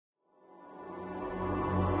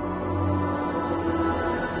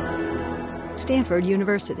Stanford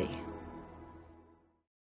University.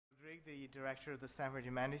 The director of the Stanford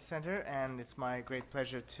Humanities Center, and it's my great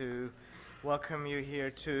pleasure to welcome you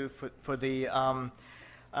here for the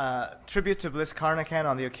tribute to Bliss Carnochan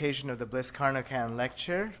on the occasion of the Bliss Carnochan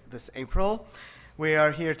lecture this April. We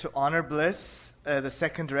are here to honor Bliss, the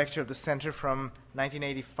second director of the center from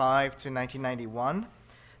 1985 to 1991.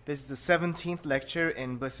 This is the 17th lecture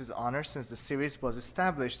in Bliss's honor since the series was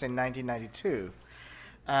established in 1992.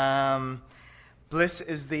 Bliss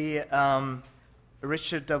is the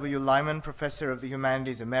Richard W. Lyman Professor of the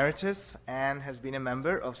Humanities Emeritus and has been a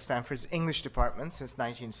member of Stanford's English department since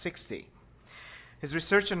 1960. His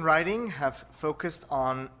research and writing have focused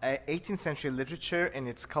on 18th century literature in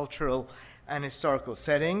its cultural and historical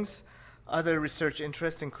settings. Other research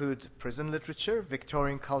interests include prison literature,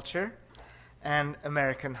 Victorian culture, and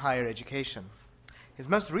American higher education. His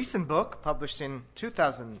most recent book, published in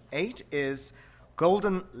 2008, is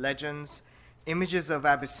Golden Legends, Images of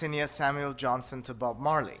Abyssinia, Samuel Johnson to Bob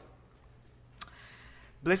Marley.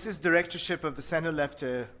 Bliss's directorship of the center left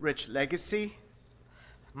a rich legacy.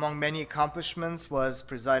 Among many accomplishments was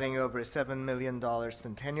presiding over a $7 million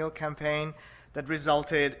centennial campaign that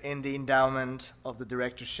resulted in the endowment of the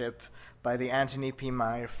directorship by the Anthony P.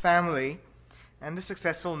 Meyer family and the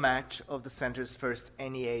successful match of the center's first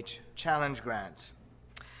NEH Challenge Grant.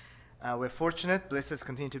 We're fortunate. Bliss has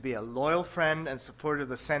continued to be a loyal friend and supporter of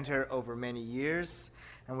the center over many years,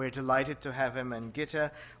 and we're delighted to have him and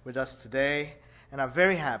Gitta with us today, and I'm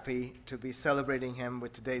very happy to be celebrating him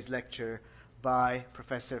with today's lecture by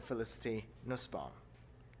Professor Felicity Nussbaum.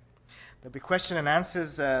 There'll be question and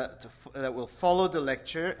answers that will follow the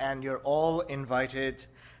lecture, and you're all invited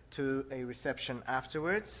to a reception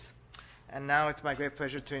afterwards. And now it's my great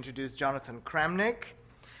pleasure to introduce Jonathan Kramnik,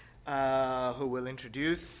 who will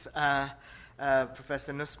introduce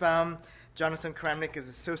Professor Nussbaum. Jonathan Kramnik is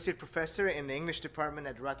Associate Professor in the English Department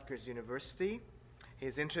at Rutgers University. He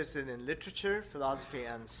is interested in literature, philosophy,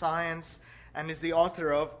 and science, and is the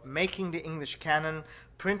author of Making the English Canon,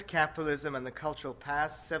 Print Capitalism and the Cultural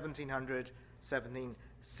Past,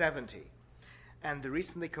 1700-1770, and the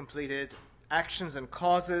recently completed Actions and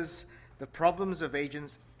Causes, The Problems of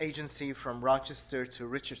Agency from Rochester to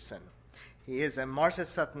Richardson. He is a Martha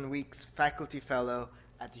Sutton Weeks Faculty Fellow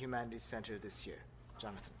at the Humanities Center this year.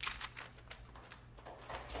 Jonathan.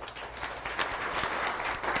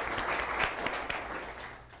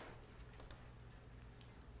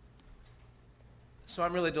 So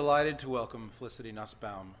I'm really delighted to welcome Felicity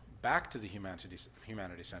Nussbaum back to the Humanities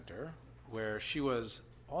Center, where she was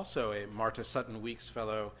also a Martha Sutton Weeks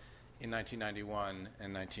Fellow in 1991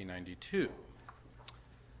 and 1992.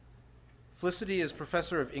 Felicity is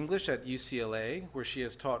professor of English at UCLA, where she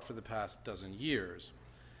has taught for the past dozen years.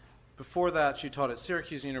 Before that, she taught at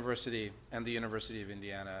Syracuse University and the University of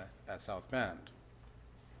Indiana at South Bend.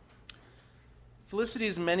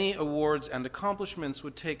 Felicity's many awards and accomplishments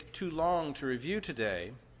would take too long to review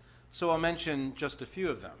today, so I'll mention just a few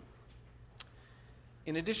of them.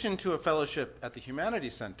 In addition to a fellowship at the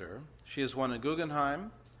Humanities Center, she has won a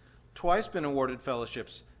Guggenheim, twice been awarded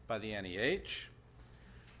fellowships by the NEH.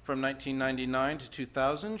 From 1999 to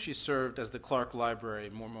 2000, she served as the Clark Library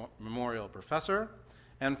Memorial Professor,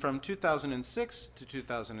 and from 2006 to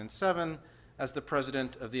 2007 as the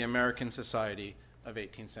President of the American Society of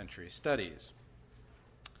 18th Century Studies.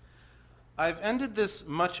 I've ended this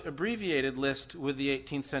much abbreviated list with the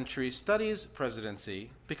 18th Century Studies presidency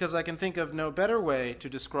because I can think of no better way to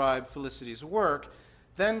describe Felicity's work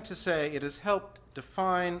than to say it has helped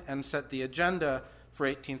define and set the agenda for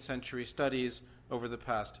 18th century studies over the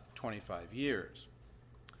past 25 years.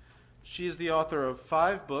 She is the author of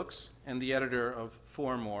 5 books and the editor of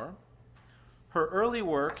 4 more. Her early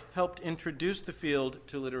work helped introduce the field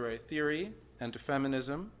to literary theory and to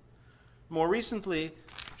feminism. More recently,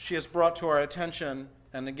 she has brought to our attention,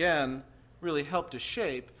 and again, really helped to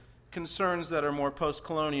shape, concerns that are more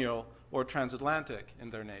post-colonial or transatlantic in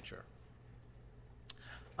their nature.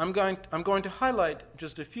 I'm going to highlight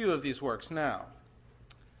just a few of these works now.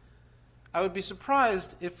 I would be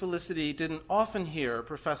surprised if Felicity didn't often hear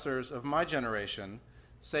professors of my generation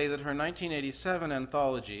say that her 1987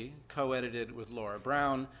 anthology, co-edited with Laura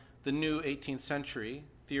Brown, The New 18th Century,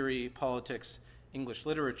 Theory, Politics, English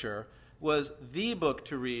Literature, was the book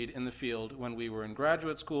to read in the field when we were in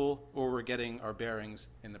graduate school or were getting our bearings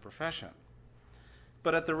in the profession.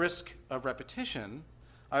 But at the risk of repetition,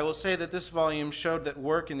 I will say that this volume showed that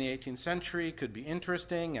work in the 18th century could be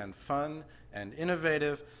interesting and fun and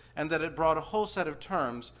innovative, and that it brought a whole set of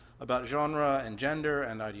terms about genre and gender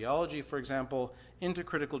and ideology, for example, into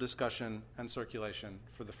critical discussion and circulation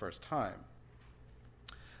for the first time.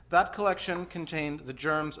 That collection contained the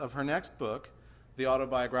germs of her next book, The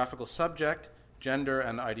Autobiographical Subject, Gender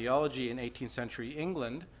and Ideology in 18th Century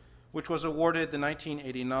England, which was awarded the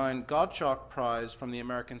 1989 Gottschalk Prize from the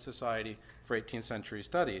American Society for 18th Century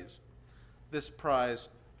Studies. This prize,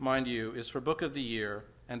 mind you, is for Book of the Year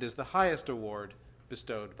and is the highest award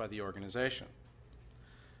bestowed by the organization.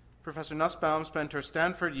 Professor Nussbaum spent her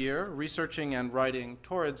Stanford year researching and writing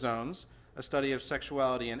Torrid Zones, a study of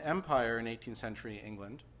sexuality and empire in 18th century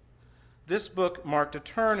England. This book marked a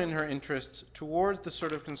turn in her interests towards the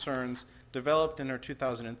sort of concerns developed in her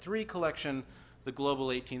 2003 collection, The Global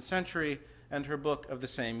 18th Century, and her book of the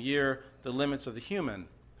same year, The Limits of the Human,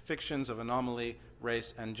 Fictions of Anomaly,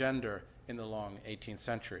 Race, and Gender in the Long 18th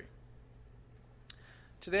Century.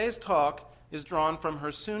 Today's talk is drawn from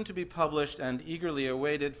her soon-to-be-published and eagerly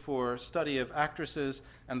awaited for study of actresses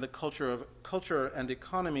and the culture and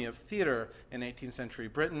economy of theater in 18th century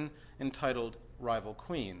Britain, entitled Rival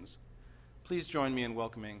Queens. Please join me in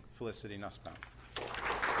welcoming Felicity Nussbaum.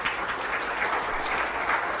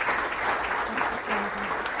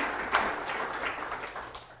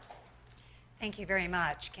 Thank you very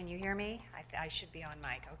much. Can you hear me? I should be on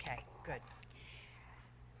mic. Okay, good.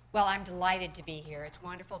 Well, I'm delighted to be here. It's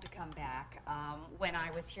wonderful to come back. When I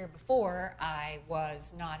was here before, I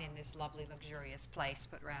was not in this lovely, luxurious place,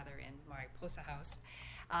 but rather in Mariposa House.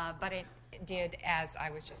 But it did, as I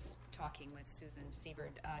was just talking with Susan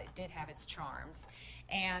Siebert, it did have its charms.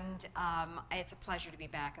 And it's a pleasure to be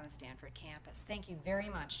back on the Stanford campus. Thank you very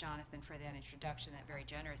much, Jonathan, for that introduction, that very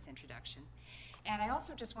generous introduction. And I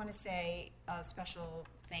also just want to say a special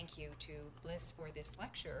thank you to Bliss for this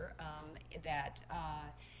lecture that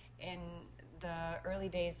in the early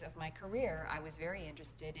days of my career, I was very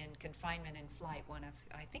interested in Confinement and Flight, one of,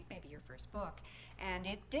 I think, maybe your first book. And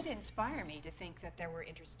it did inspire me to think that there were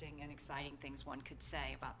interesting and exciting things one could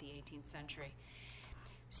say about the 18th century.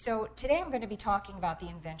 So today I'm going to be talking about the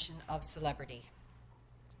invention of celebrity.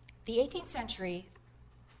 The 18th century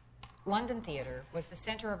London theater was the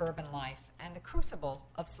center of urban life and the crucible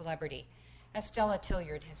of celebrity, as Stella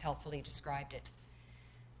Tilliard has helpfully described it.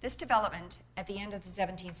 This development at the end of the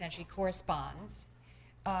 17th century corresponds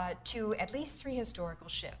to at least three historical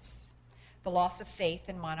shifts: the loss of faith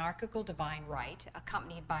in monarchical divine right,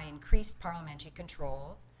 accompanied by increased parliamentary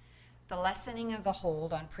control, the lessening of the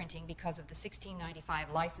hold on printing because of the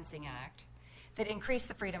 1695 Licensing Act that increased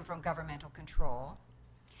the freedom from governmental control,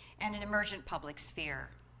 and an emergent public sphere.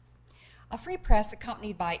 A free press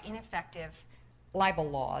accompanied by ineffective libel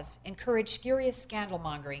laws encouraged furious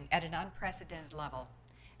scandal-mongering at an unprecedented level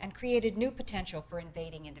and created new potential for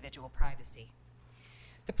invading individual privacy.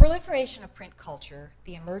 The proliferation of print culture,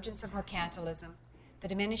 the emergence of mercantilism, the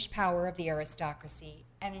diminished power of the aristocracy,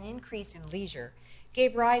 and an increase in leisure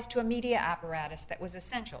gave rise to a media apparatus that was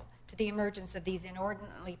essential to the emergence of these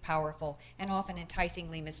inordinately powerful and often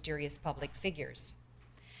enticingly mysterious public figures.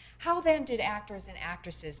 How then did actors and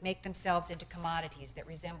actresses make themselves into commodities that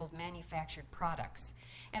resembled manufactured products,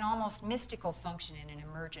 an almost mystical function in an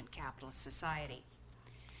emergent capitalist society?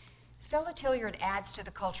 Stella Tilliard adds to the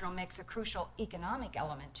cultural mix a crucial economic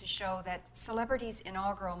element to show that celebrities'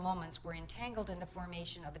 inaugural moments were entangled in the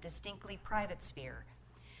formation of a distinctly private sphere.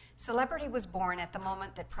 Celebrity was born at the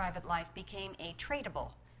moment that private life became a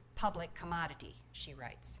tradable public commodity, she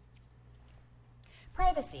writes.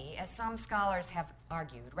 Privacy, as some scholars have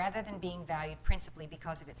argued, rather than being valued principally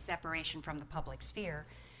because of its separation from the public sphere,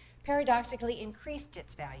 paradoxically increased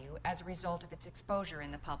its value as a result of its exposure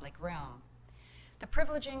in the public realm. The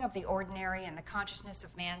privileging of the ordinary and the consciousness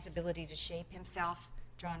of man's ability to shape himself,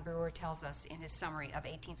 John Brewer tells us in his summary of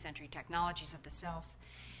 18th century technologies of the self,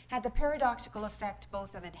 had the paradoxical effect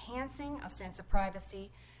both of enhancing a sense of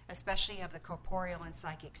privacy, especially of the corporeal and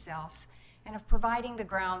psychic self, and of providing the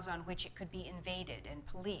grounds on which it could be invaded and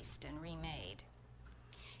policed and remade.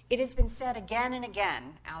 It has been said again and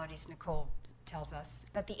again, Allardyce Nicole tells us,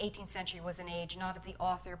 that the 18th century was an age not of the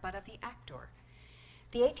author but of the actor.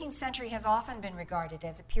 The 18th century has often been regarded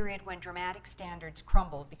as a period when dramatic standards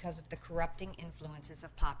crumbled because of the corrupting influences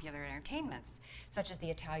of popular entertainments, such as the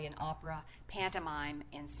Italian opera, pantomime,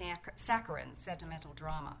 and saccharine sentimental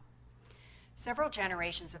drama. Several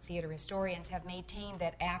generations of theater historians have maintained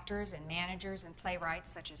that actors and managers and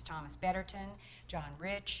playwrights such as Thomas Betterton, John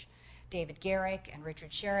Rich, David Garrick, and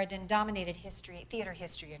Richard Sheridan dominated theater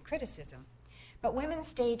history and criticism. But women's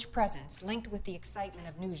stage presence, linked with the excitement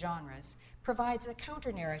of new genres, provides a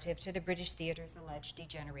counter-narrative to the British theater's alleged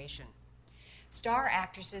degeneration. Star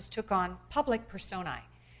actresses took on public personae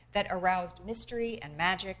that aroused mystery and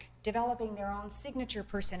magic, developing their own signature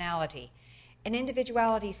personality, an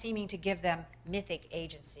individuality seeming to give them mythic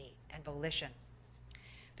agency and volition.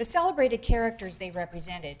 The celebrated characters they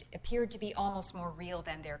represented appeared to be almost more real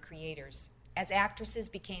than their creators, as actresses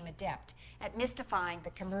became adept at mystifying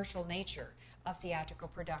the commercial nature of theatrical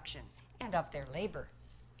production and of their labor.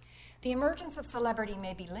 The emergence of celebrity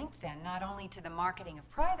may be linked then not only to the marketing of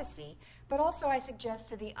privacy, but also, I suggest,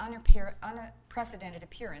 to the unprecedented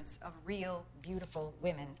appearance of real, beautiful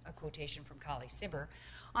women, a quotation from Kali Sibber,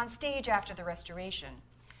 on stage after the Restoration.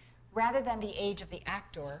 Rather than the age of the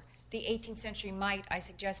actor, the 18th century might, I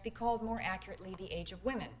suggest, be called more accurately the age of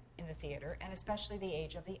women in the theater, and especially the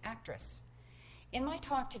age of the actress. In my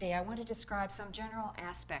talk today, I want to describe some general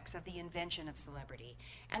aspects of the invention of celebrity,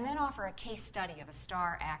 and then offer a case study of a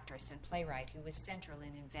star actress and playwright who was central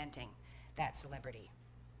in inventing that celebrity.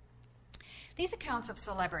 These accounts of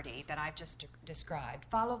celebrity that I've just described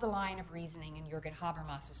follow the line of reasoning in Jürgen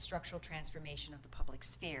Habermas's structural transformation of the public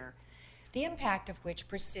sphere, the impact of which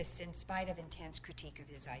persists in spite of intense critique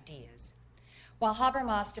of his ideas. While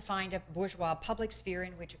Habermas defined a bourgeois public sphere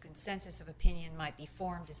in which a consensus of opinion might be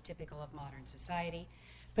formed as typical of modern society,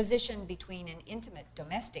 positioned between an intimate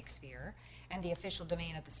domestic sphere and the official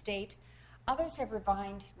domain of the state, others have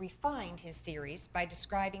refined his theories by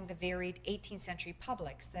describing the varied 18th century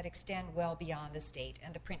publics that extend well beyond the state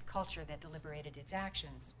and the print culture that deliberated its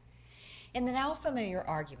actions. In the now familiar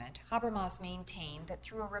argument, Habermas maintained that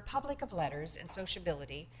through a republic of letters and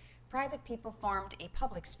sociability, private people formed a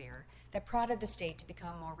public sphere that prodded the state to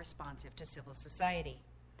become more responsive to civil society.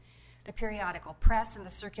 The periodical press and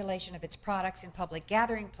the circulation of its products in public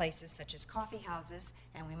gathering places such as coffee houses,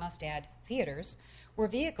 and we must add theaters, were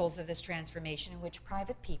vehicles of this transformation in which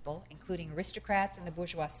private people, including aristocrats and the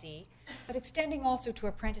bourgeoisie, but extending also to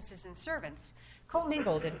apprentices and servants,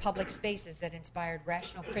 commingled in public spaces that inspired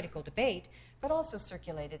rational critical debate, but also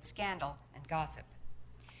circulated scandal and gossip.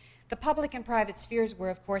 The public and private spheres were,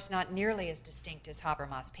 of course, not nearly as distinct as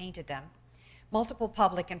Habermas painted them. Multiple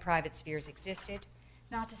public and private spheres existed,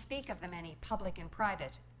 not to speak of the many public and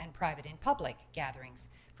private in public gatherings,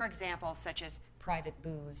 for example, such as private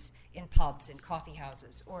booths in pubs and coffee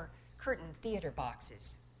houses, or curtained theater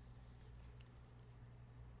boxes.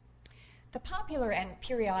 The popular and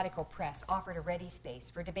periodical press offered a ready space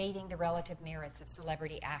for debating the relative merits of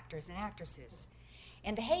celebrity actors and actresses.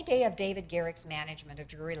 In the heyday of David Garrick's management of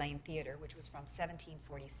Drury Lane Theatre, which was from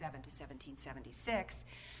 1747 to 1776,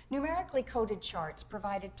 numerically coded charts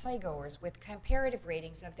provided playgoers with comparative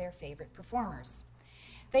ratings of their favorite performers.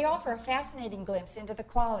 They offer a fascinating glimpse into the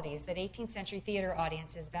qualities that 18th century theater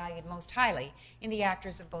audiences valued most highly in the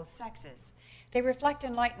actors of both sexes. They reflect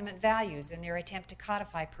Enlightenment values in their attempt to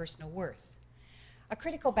codify personal worth. A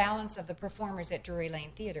critical balance of the performers at Drury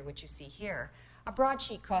Lane Theatre, which you see here, a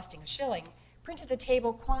broadsheet costing $1, printed a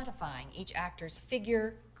table quantifying each actor's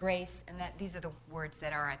figure, grace, and these are the words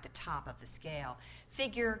that are at the top of the scale.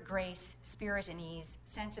 Figure, grace, spirit and ease,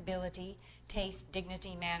 sensibility, taste,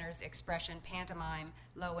 dignity, manners, expression, pantomime,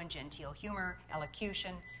 low and genteel humor,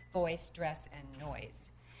 elocution, voice, dress, and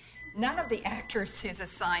noise. None of the actors is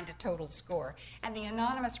assigned a total score, and the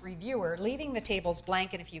anonymous reviewer, leaving the tables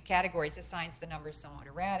blank in a few categories, assigns the numbers somewhat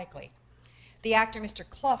erratically. The actor Mr.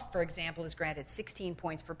 Clough, for example, is granted 16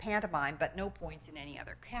 points for pantomime, but no points in any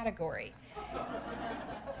other category.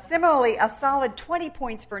 Similarly, a solid 20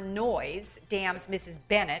 points for noise damns Mrs.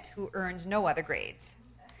 Bennet, who earns no other grades.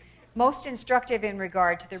 Most instructive in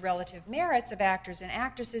regard to the relative merits of actors and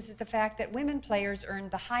actresses is the fact that women players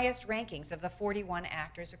earned the highest rankings of the 41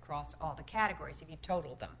 actors across all the categories, if you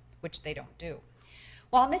total them, which they don't do.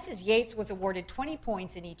 While Mrs. Yates was awarded 20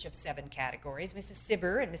 points in each of 7 categories, Mrs.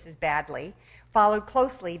 Cibber and Mrs. Badley followed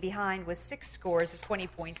closely behind with 6 scores of 20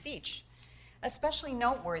 points each. Especially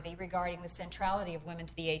noteworthy regarding the centrality of women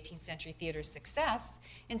to the 18th century theater's success,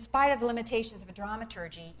 in spite of the limitations of a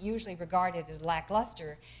dramaturgy usually regarded as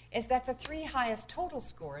lackluster, is that the 3 highest total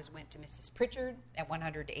scores went to Mrs. Pritchard at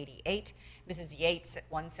 188, Mrs. Yates at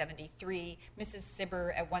 173, Mrs.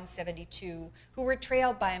 Cibber at 172, who were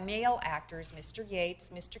trailed by male actors Mr.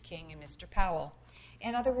 Yates, Mr. King, and Mr. Powell.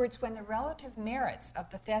 In other words, when the relative merits of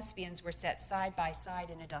the thespians were set side by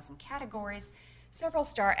side in a dozen categories, several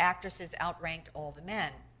star actresses outranked all the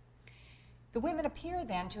men. The women appear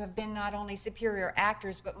then to have been not only superior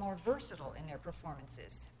actors but more versatile in their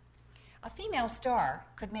performances. A female star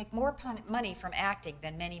could make more money from acting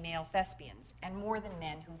than many male thespians, and more than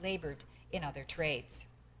men who labored in other trades.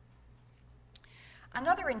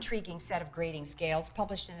 Another intriguing set of grading scales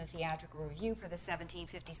published in the Theatrical Review for the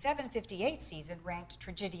 1757-58 season ranked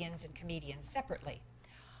tragedians and comedians separately.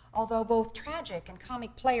 Although both tragic and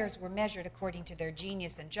comic players were measured according to their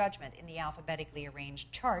genius and judgment in the alphabetically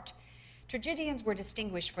arranged chart, tragedians were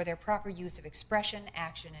distinguished for their proper use of expression,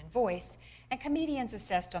 action, and voice, and comedians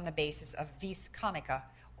assessed on the basis of vis comica,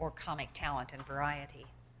 or comic talent and variety.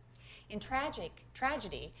 In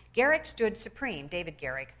tragedy, Garrick stood supreme, David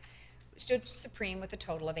Garrick, stood supreme with a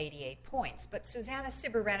total of 88 points, but Susanna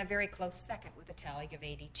Sibber ran a very close second with a tally of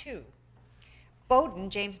 82.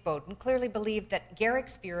 James Bowden, clearly believed that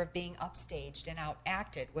Garrick's fear of being upstaged and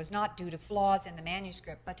outacted was not due to flaws in the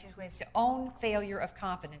manuscript, but to his own failure of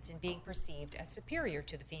confidence in being perceived as superior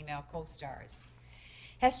to the female co-stars.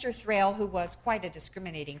 Hester Thrale, who was quite a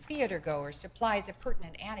discriminating theater-goer, supplies a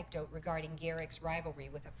pertinent anecdote regarding Garrick's rivalry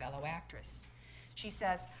with a fellow actress. She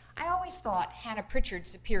says, "I always thought Hannah Pritchard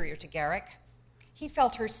superior to Garrick. He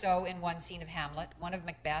felt her so in one scene of Hamlet, one of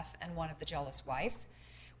Macbeth, and one of The Jealous Wife,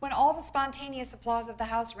 when all the spontaneous applause of the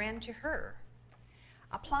house ran to her."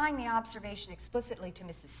 Applying the observation explicitly to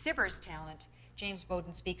Mrs. Sibber's talent, James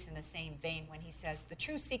Bowden speaks in the same vein when he says, "The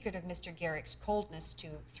true secret of Mr. Garrick's coldness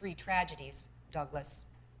to three tragedies, Douglas,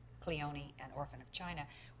 Cleone, and Orphan of China,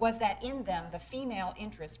 was that in them the female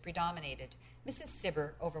interest predominated. Mrs.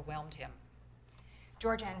 Sibber overwhelmed him."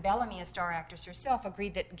 Georgianne Bellamy, a star actress herself,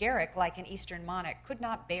 agreed that Garrick, like an Eastern monarch, could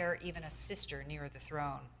not bear even a sister near the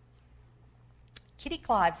throne. Kitty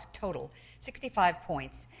Clive's total, 65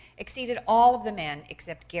 points, exceeded all of the men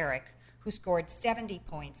except Garrick, who scored 70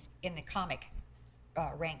 points in the comic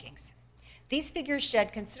rankings. These figures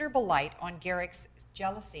shed considerable light on Garrick's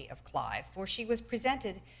jealousy of Clive, for she was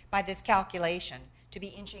presented by this calculation to be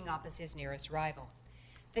inching up as his nearest rival.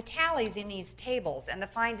 The tallies in these tables and the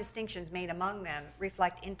fine distinctions made among them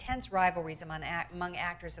reflect intense rivalries among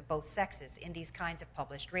actors of both sexes in these kinds of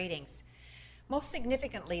published ratings. Most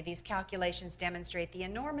significantly, these calculations demonstrate the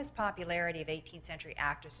enormous popularity of 18th century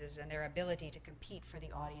actresses and their ability to compete for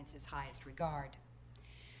the audience's highest regard.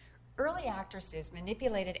 Early actresses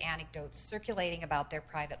manipulated anecdotes circulating about their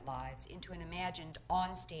private lives into an imagined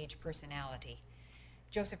on-stage personality.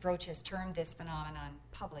 Joseph Roach has termed this phenomenon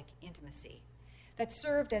public intimacy, that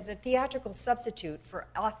served as a theatrical substitute for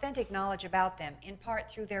authentic knowledge about them, in part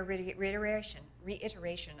through their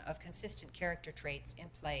reiteration of consistent character traits in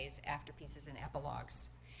plays, afterpieces, and epilogues.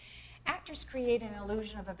 Actors create an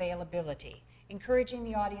illusion of availability, encouraging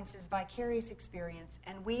the audience's vicarious experience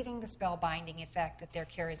and weaving the spellbinding effect that their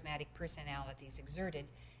charismatic personalities exerted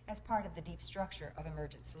as part of the deep structure of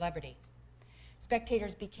emergent celebrity.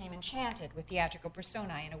 Spectators became enchanted with theatrical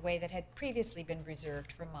personae in a way that had previously been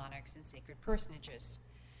reserved for monarchs and sacred personages.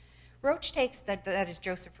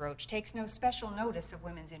 Joseph Roach, takes no special notice of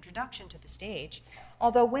women's introduction to the stage,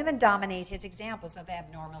 although women dominate his examples of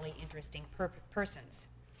abnormally interesting persons.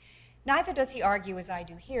 Neither does he argue, as I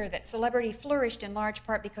do here, that celebrity flourished in large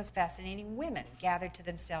part because fascinating women gathered to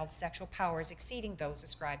themselves sexual powers exceeding those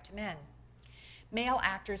ascribed to men. Male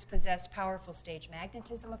actors possessed powerful stage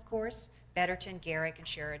magnetism, of course, Betterton, Garrick, and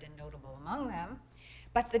Sheridan notable among them,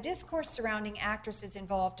 but the discourse surrounding actresses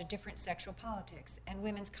involved a different sexual politics, and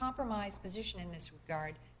women's compromised position in this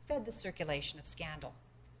regard fed the circulation of scandal.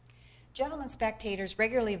 Gentlemen spectators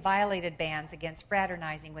regularly violated bans against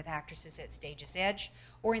fraternizing with actresses at stage's edge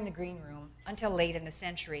or in the green room until late in the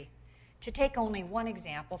century. To take only one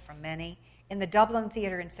example from many, in the Dublin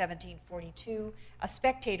Theatre in 1742, a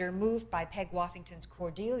spectator moved by Peg Woffington's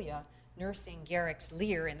Cordelia nursing Garrick's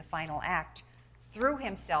Lear in the final act, threw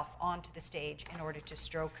himself onto the stage in order to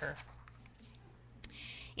stroke her.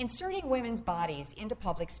 Inserting women's bodies into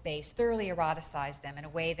public space thoroughly eroticized them in a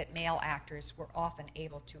way that male actors were often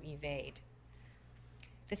able to evade.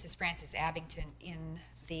 This is Frances Abington in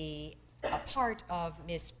a part of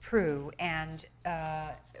Miss Prue, and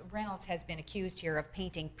Reynolds has been accused here of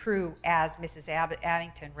painting Prue as Mrs.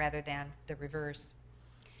 Abington rather than the reverse.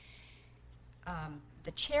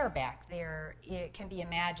 The chair back there, it can be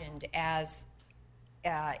imagined as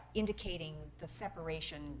indicating the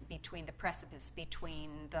separation between the precipice between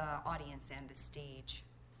the audience and the stage.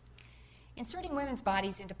 Inserting women's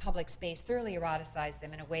bodies into public space thoroughly eroticized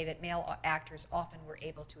them in a way that male actors often were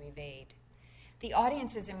able to evade. The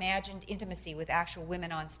audience's imagined intimacy with actual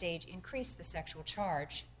women on stage increased the sexual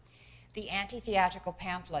charge. The anti-theatrical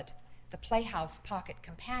pamphlet, The Playhouse Pocket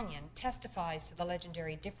Companion, testifies to the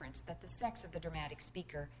legendary difference that the sex of the dramatic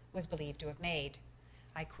speaker was believed to have made.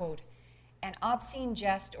 I quote, "An obscene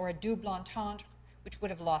jest or a double entendre which would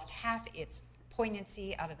have lost half its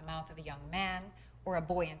poignancy out of the mouth of a young man or a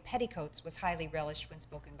boy in petticoats was highly relished when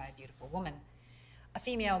spoken by a beautiful woman. A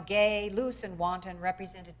female gay, loose, and wanton,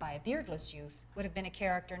 represented by a beardless youth, would have been a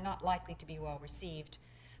character not likely to be well received.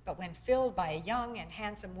 But when filled by a young and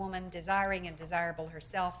handsome woman, desiring and desirable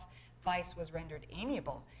herself, vice was rendered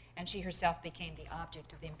amiable, and she herself became the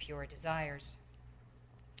object of impure desires."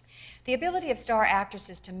 The ability of star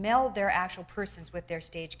actresses to meld their actual persons with their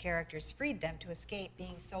stage characters freed them to escape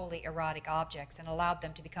being solely erotic objects and allowed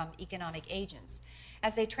them to become economic agents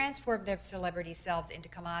as they transformed their celebrity selves into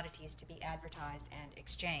commodities to be advertised and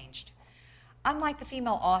exchanged. Unlike the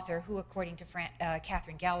female author, who, according to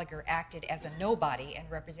Catherine Gallagher, acted as a nobody and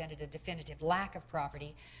represented a definitive lack of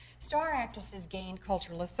property, star actresses gained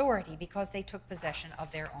cultural authority because they took possession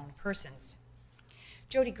of their own persons.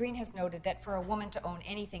 Jody Green has noted that for a woman to own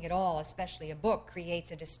anything at all, especially a book,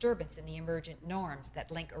 creates a disturbance in the emergent norms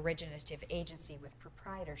that link originative agency with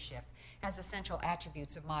proprietorship as essential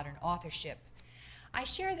attributes of modern authorship. I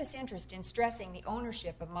share this interest in stressing the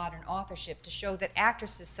ownership of modern authorship to show that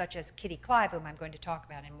actresses such as Kitty Clive, whom I'm going to talk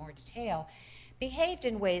about in more detail, behaved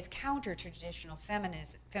in ways counter to traditional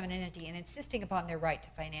femininity in insisting upon their right to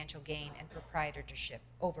financial gain and proprietorship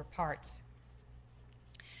over parts.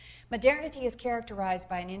 Modernity is characterized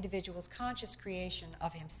by an individual's conscious creation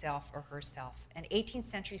of himself or herself, and 18th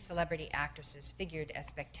century celebrity actresses figured as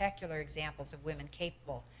spectacular examples of women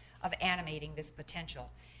capable of animating this potential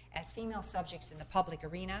as female subjects in the public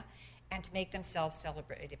arena and to make themselves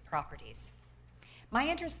celebrated properties. My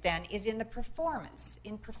interest then is in performance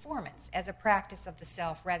as a practice of the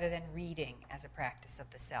self rather than reading as a practice of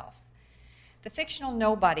the self. The fictional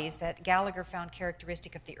nobodies that Gallagher found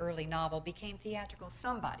characteristic of the early novel became theatrical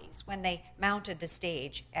somebodies when they mounted the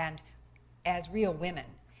stage and as real women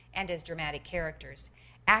and as dramatic characters,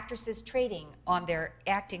 actresses trading on their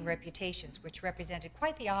acting reputations, which represented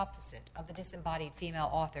quite the opposite of the disembodied female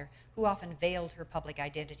author who often veiled her public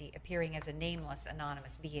identity, appearing as a nameless,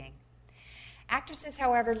 anonymous being. Actresses,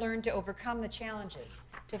 however, learned to overcome the challenges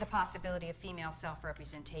to the possibility of female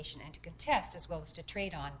self-representation and to contest, as well as to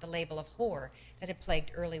trade on, the label of whore that had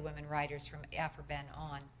plagued early women writers from Afro-Ben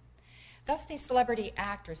on. Thus, these celebrity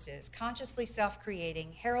actresses, consciously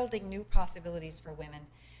self-creating, heralding new possibilities for women,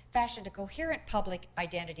 fashioned a coherent public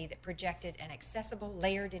identity that projected an accessible,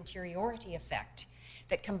 layered interiority effect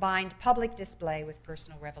that combined public display with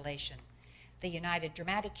personal revelation. They united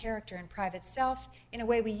dramatic character and private self in a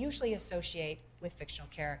way we usually associate with fictional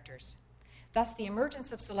characters. Thus, the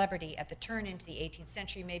emergence of celebrity at the turn into the 18th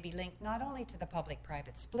century may be linked not only to the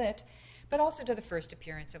public-private split, but also to the first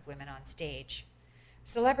appearance of women on stage.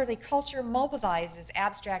 Celebrity culture mobilizes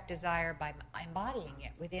abstract desire by embodying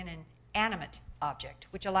it within an animate object,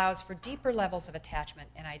 which allows for deeper levels of attachment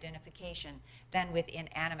and identification than with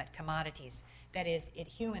inanimate commodities. That is, it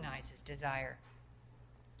humanizes desire.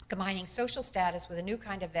 Combining social status with a new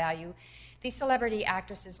kind of value, these celebrity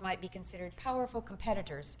actresses might be considered powerful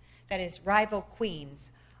competitors, that is, rival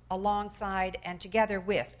queens, alongside and together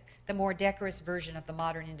with the more decorous version of the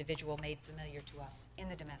modern individual made familiar to us in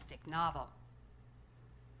the domestic novel.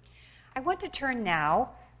 I want to turn now,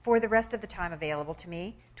 for the rest of the time available to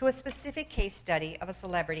me, to a specific case study of a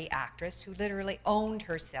celebrity actress who literally owned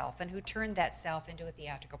herself and who turned that self into a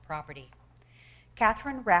theatrical property.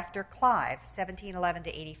 Catherine Rafter Clive, 1711 to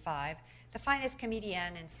 85, the finest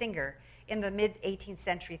comedienne and singer in the mid-18th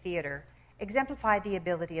century theater, exemplified the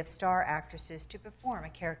ability of star actresses to perform a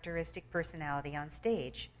characteristic personality on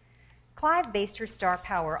stage. Clive based her star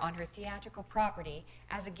power on her theatrical property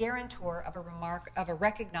as a guarantor of a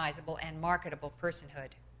recognizable and marketable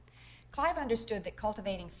personhood. Clive understood that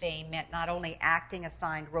cultivating fame meant not only acting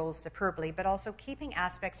assigned roles superbly, but also keeping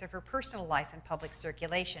aspects of her personal life in public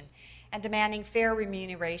circulation and demanding fair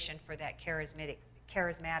remuneration for that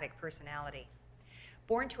charismatic personality.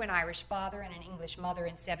 Born to an Irish father and an English mother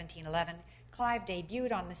in 1711, Clive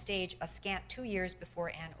debuted on the stage a scant 2 years before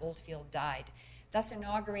Anne Oldfield died, thus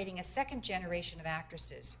inaugurating a second generation of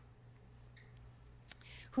actresses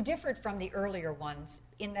who differed from the earlier ones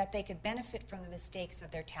in that they could benefit from the mistakes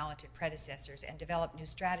of their talented predecessors and develop new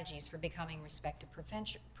strategies for becoming respected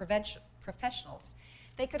professionals.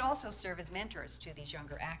 They could also serve as mentors to these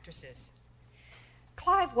younger actresses.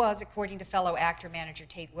 Clive was, according to fellow actor-manager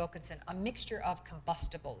Tate Wilkinson, a mixture of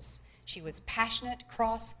combustibles. She was passionate,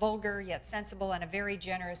 cross, vulgar, yet sensible, and a very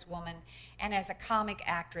generous woman, and as a comic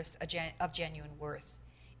actress of genuine worth.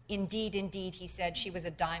 Indeed, he said, she was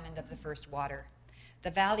a diamond of the first water. The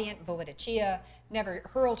valiant Boadicea never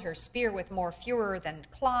hurled her spear with more furor than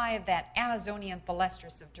Clive, that Amazonian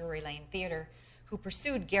Thalestris of Drury Lane Theatre, who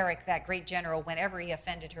pursued Garrick, that great general, whenever he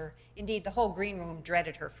offended her. Indeed, the whole green room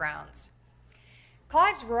dreaded her frowns.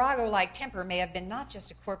 Clive's virago-like temper may have been not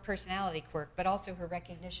just a personality quirk, but also her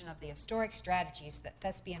recognition of the historic strategies that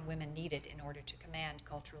thespian women needed in order to command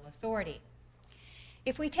cultural authority.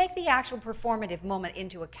 If we take the actual performative moment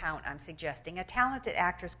into account, I'm suggesting, a talented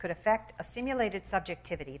actress could affect a simulated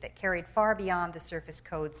subjectivity that carried far beyond the surface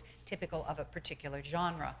codes typical of a particular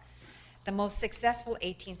genre. the most successful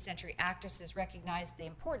 18th century actresses recognized the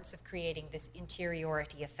importance of creating this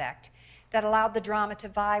interiority effect that allowed the drama to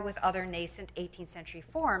vie with other nascent 18th century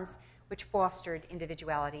forms which fostered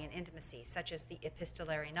individuality and intimacy, such as the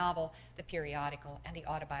epistolary novel, the periodical, and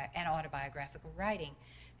autobiographical writing,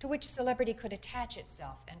 to which celebrity could attach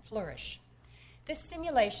itself and flourish. This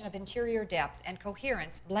simulation of interior depth and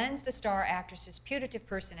coherence blends the star actress's putative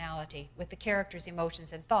personality with the character's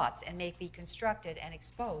emotions and thoughts and may be constructed and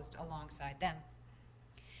exposed alongside them.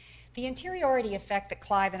 The interiority effect that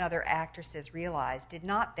Clive and other actresses realized did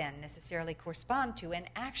not then necessarily correspond to an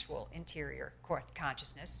actual interior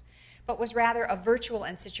consciousness, but was rather a virtual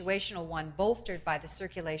and situational one bolstered by the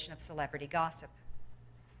circulation of celebrity gossip.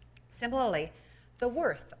 Similarly, the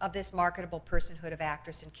worth of this marketable personhood of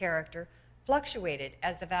actress and character fluctuated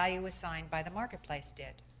as the value assigned by the marketplace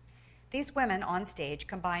did. These women on stage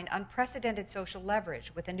combined unprecedented social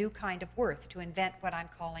leverage with a new kind of worth to invent what I'm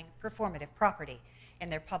calling performative property in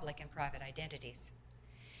their public and private identities.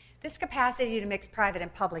 This capacity to mix private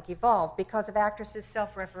and public evolved because of actresses'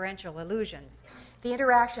 self-referential illusions, the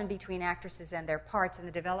interaction between actresses and their parts, and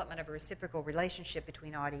the development of a reciprocal relationship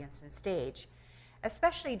between audience and stage,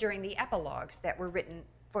 especially during the epilogues that were written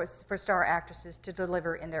for star actresses to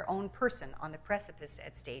deliver in their own person on the precipice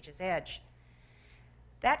at stage's edge.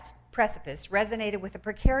 That precipice resonated with a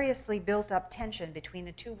precariously built-up tension between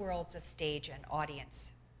the two worlds of stage and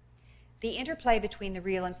audience. The interplay between the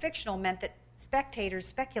real and fictional meant that spectators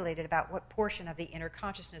speculated about what portion of the inner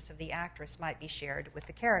consciousness of the actress might be shared with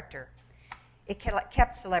the character. It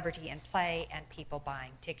kept celebrity in play and people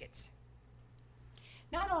buying tickets.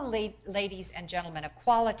 Not only ladies and gentlemen of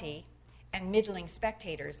quality and middling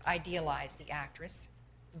spectators idealized the actress,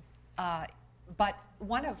 but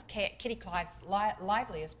one of Kitty Clive's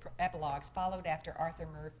liveliest epilogues followed after Arthur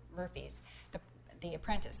Murphy's The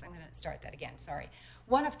Apprentice. I'm going to start that again, sorry.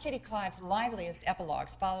 One of Kitty Clive's liveliest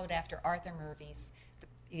epilogues followed after Arthur Murphy's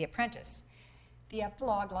The Apprentice. The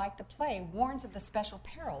epilogue, like the play, warns of the special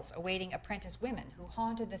perils awaiting apprentice women who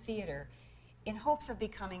haunted the theater in hopes of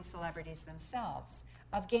becoming celebrities themselves,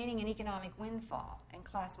 of gaining an economic windfall and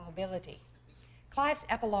class mobility. Clive's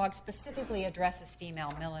epilogue specifically addresses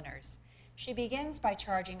female milliners. She begins by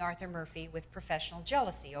charging Arthur Murphy with professional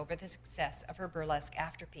jealousy over the success of her burlesque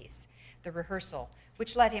afterpiece, The Rehearsal,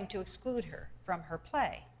 which led him to exclude her from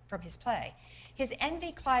his play. His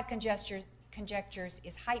envy, Clive conjectures,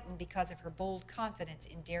 is heightened because of her bold confidence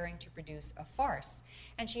in daring to produce a farce,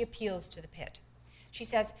 and she appeals to the pit. She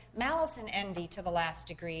says, "Malice and envy to the last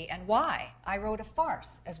degree, and why? I wrote a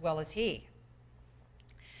farce as well as he."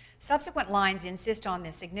 Subsequent lines insist on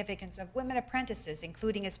the significance of women apprentices,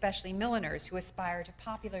 including especially milliners who aspire to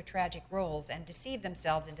popular tragic roles and deceive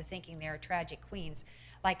themselves into thinking they are tragic queens,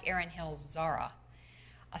 like Erin Hill's Zara.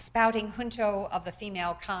 A spouting junto of the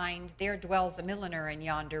female kind, there dwells a milliner in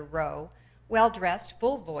yonder row, well-dressed,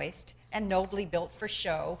 full-voiced, and nobly built for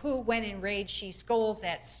show, who, when enraged she scolds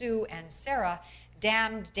at Sue and Sarah,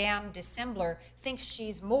 damned dissembler, thinks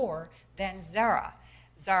she's more than Zara.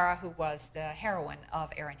 Zara, who was the heroine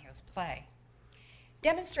of Erin Hill's play.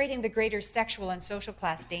 Demonstrating the greater sexual and social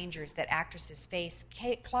class dangers that actresses face,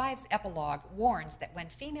 Clive's epilogue warns that when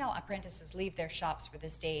female apprentices leave their shops for the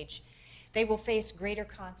stage, they will face greater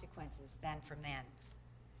consequences than for men.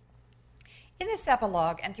 In this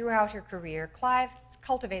epilogue and throughout her career, Clive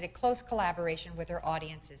cultivated close collaboration with her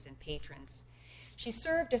audiences and patrons. She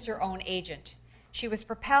served as her own agent. She was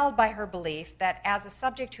propelled by her belief that as a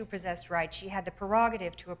subject who possessed rights, she had the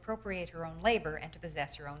prerogative to appropriate her own labor and to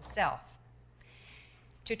possess her own self,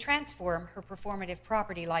 to transform her performative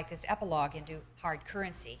property like this epilogue into hard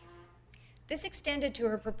currency. This extended to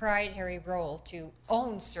her proprietary right to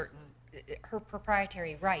own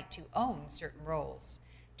certain roles,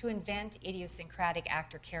 to invent idiosyncratic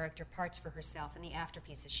actor-character parts for herself in the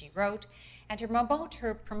afterpieces she wrote, and to promote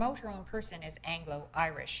her own person as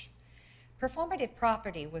Anglo-Irish. Performative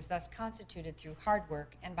property was thus constituted through hard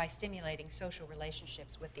work and by stimulating social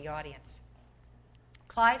relationships with the audience.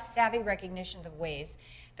 Clive's savvy recognition of the ways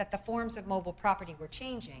that the forms of mobile property were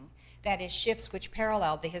changing, that is, shifts which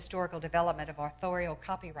paralleled the historical development of authorial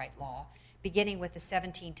copyright law, beginning with the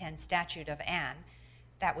 1710 Statute of Anne.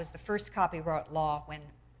 That was the first copyright law when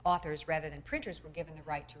authors rather than printers were given the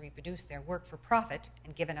right to reproduce their work for profit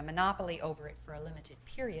and given a monopoly over it for a limited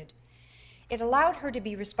period. It allowed her to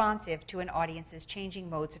be responsive to an audience's changing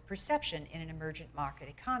modes of perception in an emergent market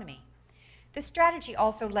economy. This strategy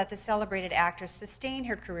also let the celebrated actress sustain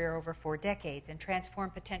her career over 4 decades and transform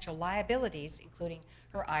potential liabilities, including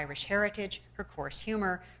her Irish heritage, her coarse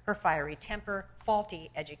humor, her fiery temper,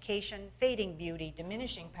 faulty education, fading beauty,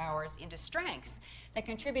 diminishing powers, into strengths that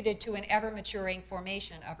contributed to an ever-maturing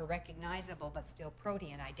formation of a recognizable but still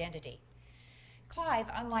protean identity. Clive,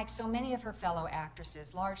 unlike so many of her fellow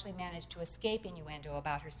actresses, largely managed to escape innuendo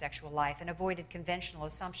about her sexual life and avoided conventional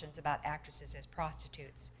assumptions about actresses as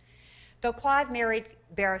prostitutes. Though Clive married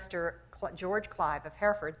barrister George Clive of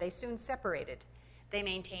Hereford, they soon separated. They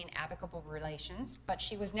maintained amicable relations, but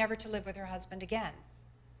she was never to live with her husband again.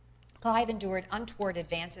 Clive endured untoward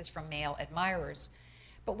advances from male admirers,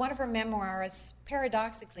 but one of her memoirs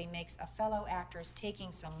paradoxically makes a fellow actress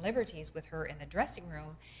taking some liberties with her in the dressing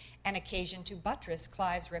room an occasion to buttress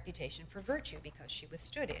Clive's reputation for virtue because she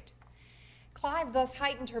withstood it. Clive thus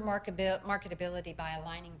heightened her marketability by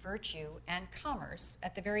aligning virtue and commerce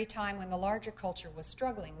at the very time when the larger culture was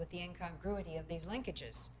struggling with the incongruity of these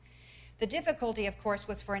linkages. The difficulty, of course,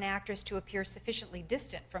 was for an actress to appear sufficiently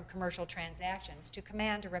distant from commercial transactions to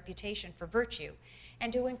command a reputation for virtue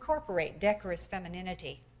and to incorporate decorous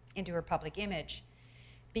femininity into her public image.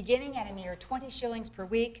 Beginning at a mere 20 shillings per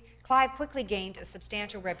week, Clive quickly gained a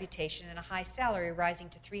substantial reputation and a high salary, rising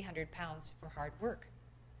to £300 for hard work.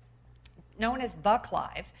 Known as The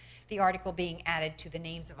Clive, the article being added to the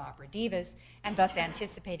names of opera divas, and thus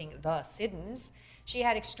anticipating The Siddons, she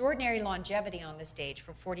had extraordinary longevity on the stage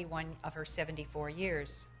for 41 of her 74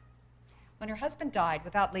 years. When her husband died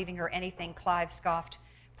without leaving her anything, Clive scoffed,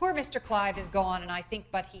 "Poor Mr. Clive is gone, and I think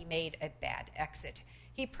but he made a bad exit.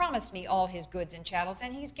 He promised me all his goods and chattels,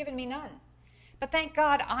 and he's given me none. But thank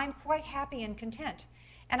God, I'm quite happy and content,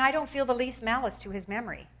 and I don't feel the least malice to his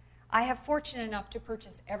memory. I have fortune enough to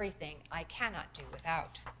purchase everything I cannot do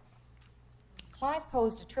without." Clive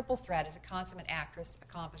posed a triple threat as a consummate actress,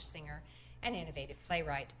 accomplished singer, and innovative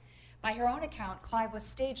playwright. By her own account, Clive was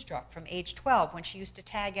stage-struck from age 12 when she used to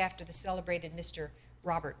tag after the celebrated Mr.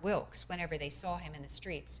 Robert Wilkes whenever they saw him in the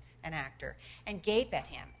streets, an actor, and gape at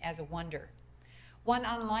him as a wonder. One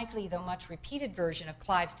unlikely, though much repeated version of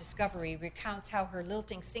Clive's discovery recounts how her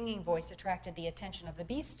lilting singing voice attracted the attention of the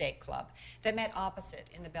Beefsteak Club that met opposite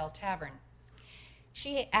in the Bell Tavern.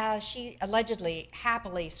 She allegedly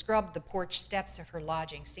happily scrubbed the porch steps of her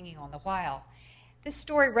lodging, singing on the while. This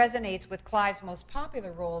story resonates with Clive's most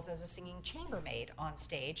popular roles as a singing chambermaid on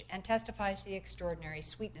stage and testifies to the extraordinary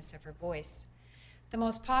sweetness of her voice. The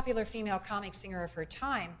most popular female comic singer of her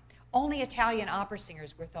time, only Italian opera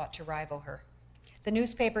singers were thought to rival her. The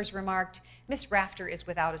newspapers remarked, "Miss Rafter is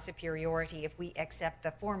without a superiority if we accept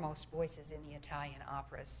the foremost voices in the Italian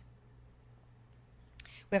operas."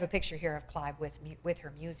 We have a picture here of Clive with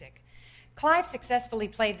her music. Clive successfully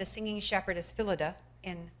played the singing shepherdess Phillida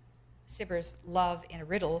in Cibber's Love in a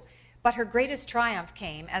Riddle, but her greatest triumph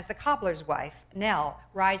came as the cobbler's wife, Nell,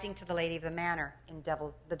 rising to the lady of the manor in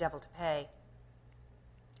The Devil to Pay.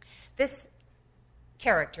 This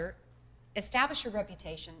character established her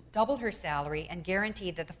reputation, doubled her salary, and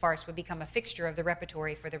guaranteed that the farce would become a fixture of the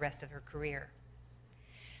repertory for the rest of her career.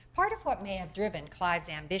 Part of what may have driven Clive's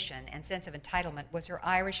ambition and sense of entitlement was her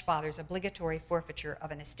Irish father's obligatory forfeiture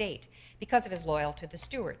of an estate because of his loyalty to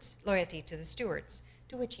the Stuarts,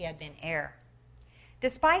 to which he had been heir.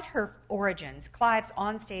 Despite her origins, Clive's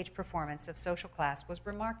onstage performance of social class was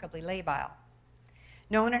remarkably labile.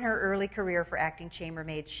 Known in her early career for acting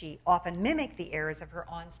chambermaids, she often mimicked the airs of her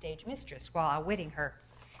onstage mistress while outwitting her.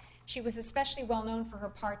 She was especially well known for her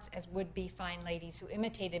parts as would-be fine ladies who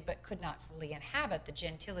imitated but could not fully inhabit the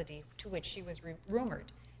gentility to which she was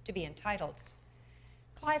rumored to be entitled.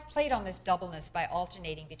 Clive played on this doubleness by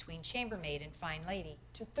alternating between chambermaid and fine lady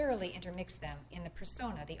to thoroughly intermix them in the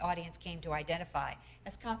persona the audience came to identify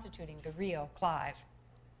as constituting the real Clive.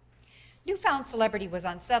 Newfound celebrity was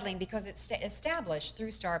unsettling because it established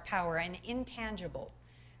through star power an intangible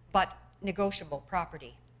but negotiable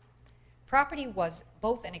property. Property was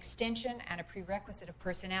both an extension and a prerequisite of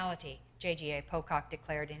personality, J.G.A. Pocock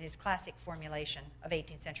declared in his classic formulation of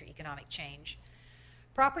 18th century economic change.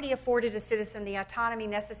 Property afforded a citizen the autonomy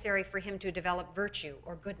necessary for him to develop virtue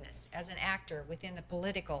or goodness as an actor within the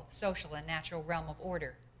political, social, and natural realm of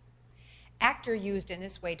order. Actor used in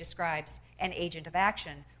this way describes an agent of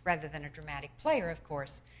action rather than a dramatic player, of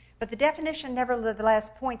course, but the definition nevertheless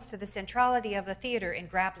points to the centrality of the theater in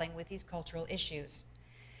grappling with these cultural issues.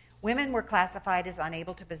 Women were classified as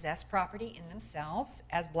unable to possess property in themselves,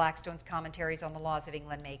 as Blackstone's commentaries on the laws of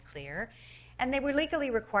England made clear, and they were legally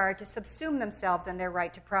required to subsume themselves and their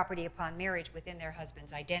right to property upon marriage within their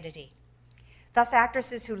husband's identity. Thus,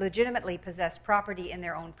 actresses who legitimately possessed property in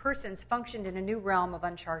their own persons functioned in a new realm of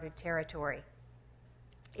uncharted territory.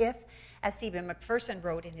 If, As C.B. Macpherson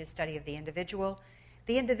wrote in his study of the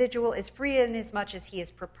individual is free inasmuch as he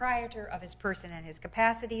is proprietor of his person and his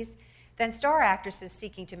capacities. Then star actresses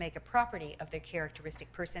seeking to make a property of their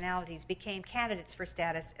characteristic personalities became candidates for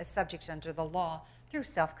status as subjects under the law through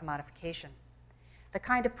self-commodification. The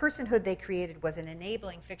kind of personhood they created was an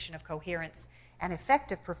enabling fiction of coherence and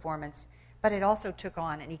effective performance, but it also took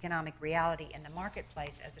on an economic reality in the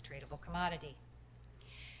marketplace as a tradable commodity.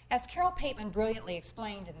 As Carol Pateman brilliantly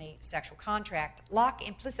explained in The Sexual Contract, Locke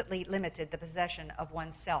implicitly limited the possession of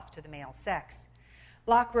oneself to the male sex.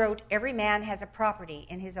 Locke wrote, "Every man has a property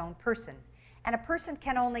in his own person, and a person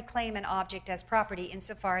can only claim an object as property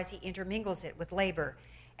insofar as he intermingles it with labor,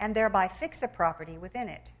 and thereby fix a property within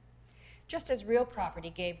it." Just as real property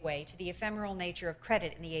gave way to the ephemeral nature of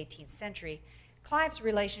credit in the 18th century, Clive's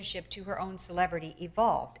relationship to her own celebrity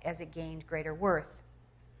evolved as it gained greater worth.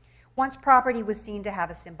 Once property was seen to have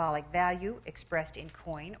a symbolic value, expressed in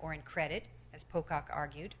coin or in credit, as Pocock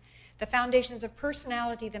argued, the foundations of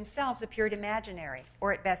personality themselves appeared imaginary,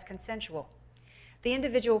 or at best consensual. The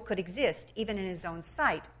individual could exist, even in his own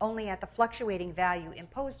sight, only at the fluctuating value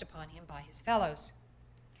imposed upon him by his fellows.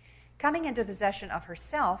 Coming into possession of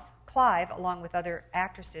herself, Clive, along with other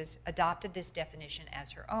actresses, adopted this definition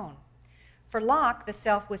as her own. For Locke, the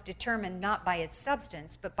self was determined not by its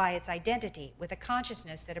substance, but by its identity, with a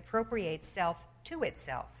consciousness that appropriates self to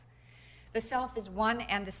itself. The self is one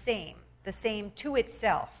and the same to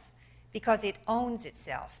itself, because it owns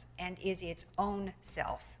itself and is its own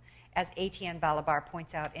self, as Etienne Balibar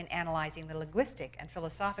points out in analyzing the linguistic and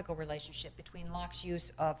philosophical relationship between Locke's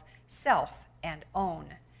use of self and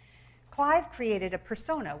own. Clive created a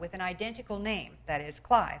persona with an identical name, that is,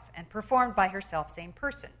 Clive, and performed by her self-same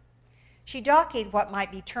person. She jockeyed what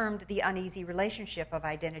might be termed the uneasy relationship of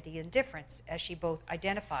identity and difference, as she both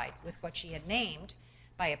identified with what she had named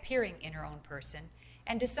by appearing in her own person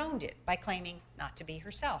and disowned it by claiming not to be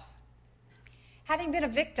herself. Having been a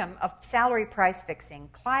victim of salary price fixing,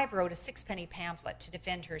 Clive wrote a sixpenny pamphlet to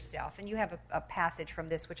defend herself, and you have a passage from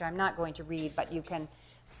this which I'm not going to read, but you can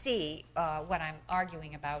see what I'm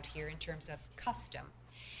arguing about here in terms of custom.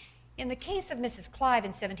 In the case of Mrs. Clive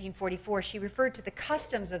in 1744, she referred to the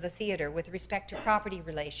customs of the theater with respect to property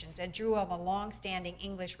relations and drew on the long-standing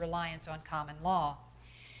English reliance on common law.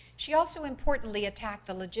 She also importantly attacked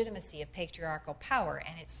the legitimacy of patriarchal power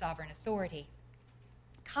and its sovereign authority.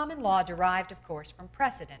 Common law derived, of course, from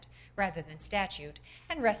precedent rather than statute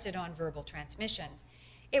and rested on verbal transmission.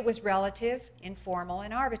 It was relative, informal,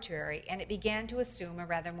 and arbitrary, and it began to assume a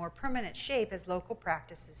rather more permanent shape as local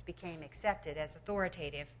practices became accepted as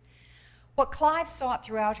authoritative. What Clive sought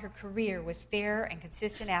throughout her career was fair and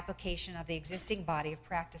consistent application of the existing body of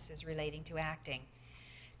practices relating to acting.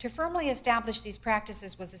 To firmly establish these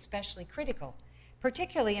practices was especially critical,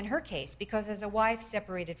 particularly in her case, because as a wife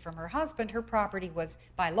separated from her husband, her property was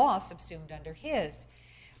by law subsumed under his,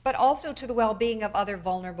 but also to the well-being of other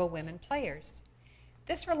vulnerable women players.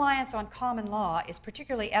 This reliance on common law is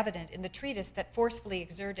particularly evident in the treatise that forcefully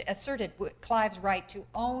asserted Clive's right to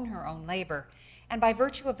own her own labor, and by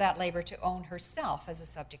virtue of that labor to own herself as a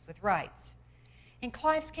subject with rights. In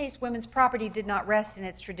Clive's case, women's property did not rest in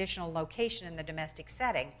its traditional location in the domestic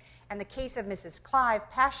setting, and the case of Mrs.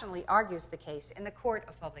 Clive passionately argues the case in the court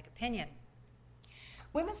of public opinion.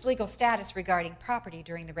 Women's legal status regarding property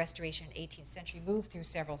during the Restoration 18th century moved through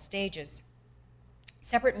several stages.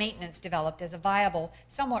 Separate maintenance developed as a viable,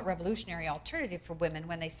 somewhat revolutionary alternative for women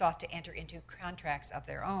when they sought to enter into contracts of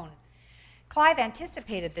their own. Clive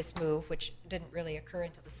anticipated this move, which didn't really occur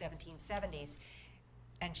until the 1770s,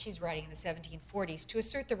 and she's writing in the 1740s, to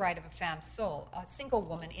assert the right of a femme sole, a single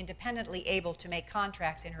woman independently able to make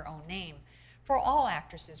contracts in her own name, for all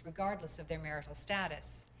actresses regardless of their marital status.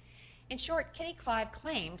 In short, Kitty Clive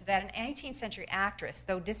claimed that an 18th century actress,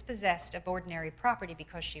 though dispossessed of ordinary property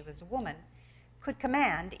because she was a woman, could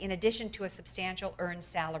command, in addition to a substantial earned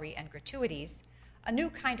salary and gratuities, a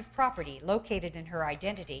new kind of property located in her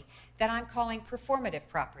identity that I'm calling performative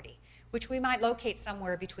property, which we might locate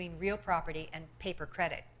somewhere between real property and paper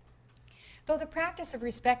credit. Though the practice of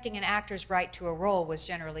respecting an actor's right to a role was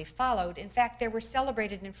generally followed, in fact, there were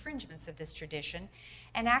celebrated infringements of this tradition,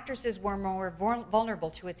 and actresses were more vulnerable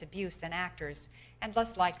to its abuse than actors, and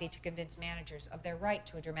less likely to convince managers of their right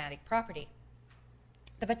to a dramatic property.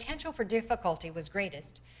 The potential for difficulty was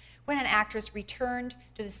greatest when an actress returned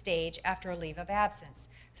to the stage after a leave of absence,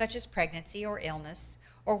 such as pregnancy or illness,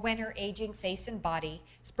 or when her aging face and body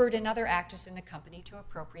spurred another actress in the company to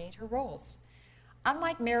appropriate her roles.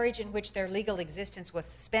 Unlike marriage, in which their legal existence was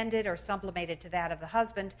suspended or sublimated to that of the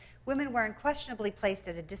husband, women were unquestionably placed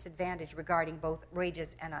at a disadvantage regarding both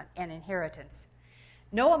wages and inheritance.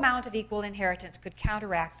 No amount of equal inheritance could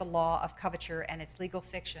counteract the law of coverture and its legal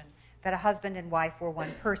fiction that a husband and wife were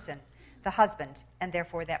one person, the husband, and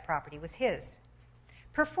therefore that property was his.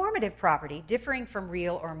 Performative property, differing from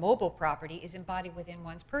real or mobile property, is embodied within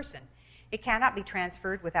one's person. It cannot be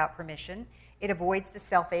transferred without permission. It avoids the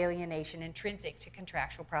self-alienation intrinsic to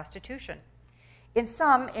contractual prostitution. In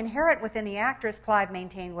sum, inherent within the actress, Clive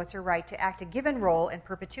maintained was her right to act a given role in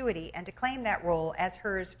perpetuity and to claim that role as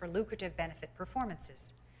hers for lucrative benefit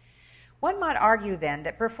performances. One might argue, then,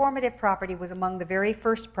 that performative property was among the very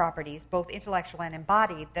first properties, both intellectual and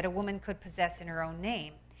embodied, that a woman could possess in her own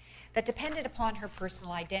name, that depended upon her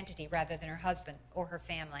personal identity rather than her husband or her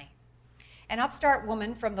family. An upstart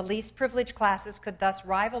woman from the least privileged classes could thus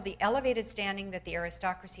rival the elevated standing that the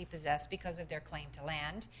aristocracy possessed because of their claim to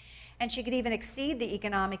land, and she could even exceed the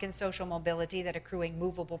economic and social mobility that accruing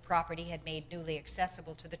movable property had made newly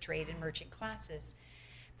accessible to the trade and merchant classes.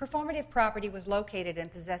 Performative property was located in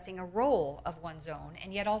possessing a role of one's own,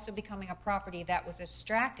 and yet also becoming a property that was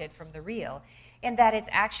abstracted from the real, in that its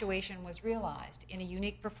actuation was realized in a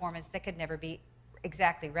unique performance that could never be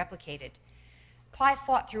exactly replicated. Clive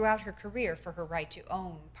fought throughout her career for her right to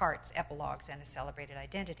own parts, epilogues, and a celebrated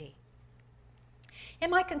identity. In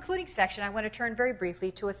my concluding section, I want to turn very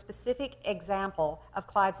briefly to a specific example of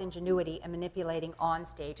Clive's ingenuity in manipulating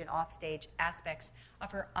on-stage and off-stage aspects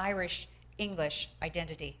of her Irish-English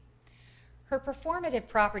identity. Her performative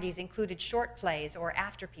properties included short plays or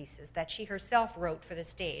afterpieces that she herself wrote for the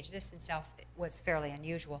stage. This itself was fairly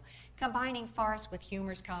unusual, combining farce with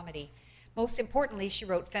humorous comedy. Most importantly, she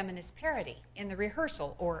wrote feminist parody in The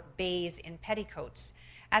Rehearsal, or Bays in Petticoats,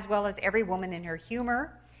 as well as Every Woman in Her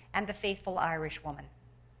Humor and The Faithful Irish Woman.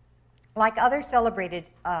 Like other celebrated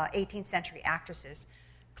 18th century actresses,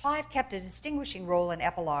 Clive kept a distinguishing role in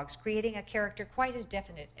epilogues, creating a character quite as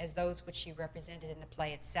definite as those which she represented in the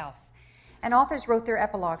play itself. And authors wrote their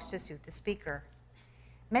epilogues to suit the speaker.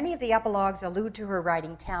 Many of the epilogues allude to her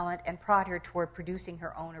writing talent and prod her toward producing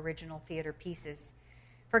her own original theater pieces.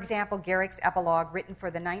 For example, Garrick's epilogue, written for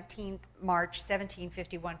the 19th March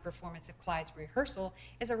 1751 performance of Clive's Rehearsal,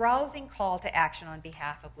 is a rousing call to action on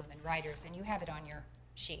behalf of women writers, and you have it on your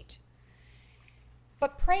sheet.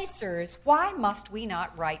 But pray, sirs, why must we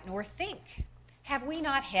not write nor think? Have we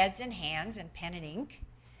not heads and hands and pen and ink?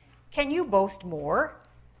 Can you boast more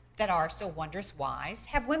that are so wondrous wise?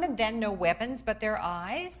 Have women then no weapons but their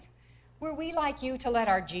eyes? Were we like you to let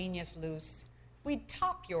our genius loose, we'd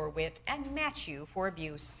top your wit and match you for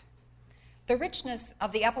abuse. The richness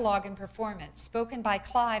of the epilogue and performance, spoken by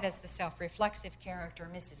Clive as the self-reflexive character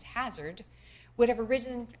Mrs. Hazard, would have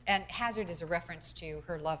arisen, and Hazard is a reference to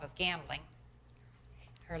her love of gambling,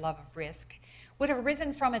 her love of risk, would have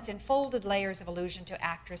arisen from its enfolded layers of allusion to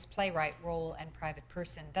actress, playwright, role, and private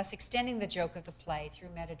person, thus extending the joke of the play through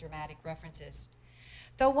metadramatic references.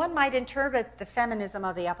 Though one might interpret the feminism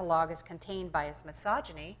of the epilogue as contained by its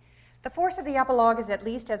misogyny, the force of the epilogue is at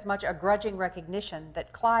least as much a grudging recognition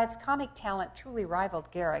that Clive's comic talent truly rivaled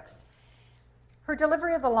Garrick's. Her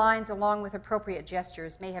delivery of the lines, along with appropriate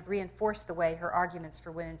gestures, may have reinforced the way her arguments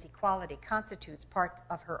for women's equality constitutes part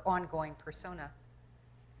of her ongoing persona.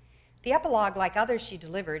 The epilogue, like others she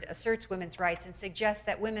delivered, asserts women's rights and suggests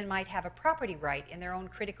that women might have a property right in their own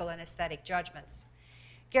critical and aesthetic judgments.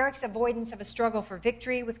 Garrick's avoidance of a struggle for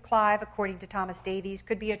victory with Clive, according to Thomas Davies,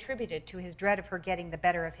 could be attributed to his dread of her getting the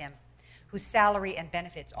better of him, whose salary and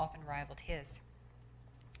benefits often rivaled his.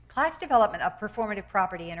 Clive's development of performative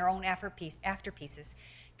property in her own afterpieces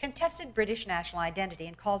contested British national identity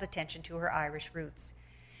and called attention to her Irish roots.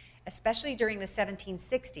 Especially during the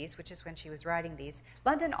 1760s, which is when she was writing these,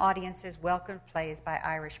 London audiences welcomed plays by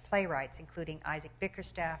Irish playwrights, including Isaac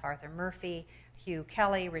Bickerstaff, Arthur Murphy, Hugh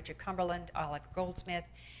Kelly, Richard Cumberland, Oliver Goldsmith.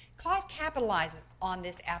 Clive capitalized on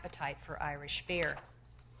this appetite for Irish fare.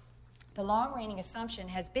 The long-reigning assumption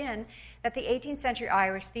has been that the 18th century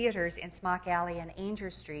Irish theaters in Smock Alley and Anger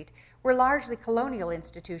Street were largely colonial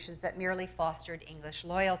institutions that merely fostered English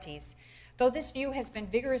loyalties, though this view has been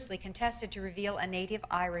vigorously contested to reveal a native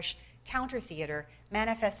Irish counter-theater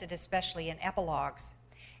manifested especially in epilogues.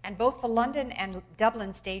 And both the London and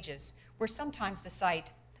Dublin stages were sometimes the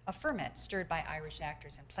site of ferment stirred by Irish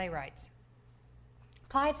actors and playwrights.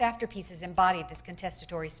 Clive's afterpieces embodied this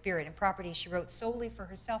contestatory spirit in properties she wrote solely for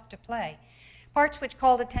herself to play, parts which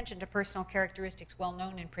called attention to personal characteristics well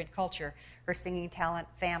known in print culture, her singing talent,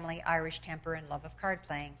 family, Irish temper, and love of card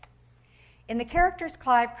playing. In the characters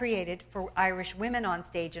Clive created for Irish women on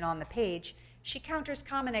stage and on the page, she counters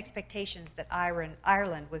common expectations that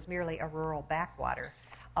Ireland was merely a rural backwater,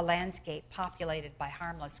 a landscape populated by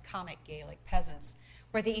harmless comic Gaelic peasants,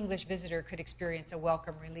 where the English visitor could experience a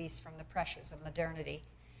welcome release from the pressures of modernity.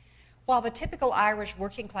 While the typical Irish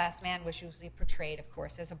working-class man was usually portrayed, of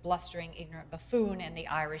course, as a blustering, ignorant buffoon and the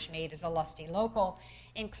Irish maid as a lusty local,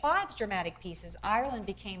 in Clive's dramatic pieces, Ireland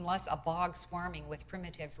became less a bog swarming with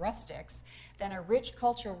primitive rustics than a rich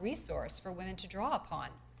cultural resource for women to draw upon.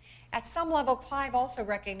 At some level, Clive also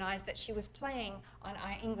recognized that she was playing on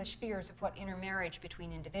English fears of what intermarriage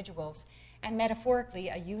between individuals and metaphorically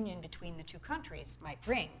a union between the two countries might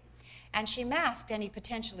bring. And she masked any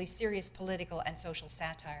potentially serious political and social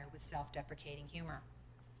satire with self-deprecating humor.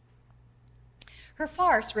 Her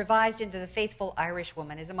farce, revised into The Faithful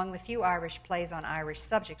Irishwoman, is among the few Irish plays on Irish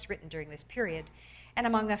subjects written during this period, and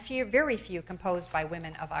among a few, very few composed by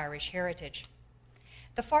women of Irish heritage.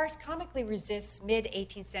 The farce comically resists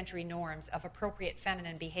mid-18th century norms of appropriate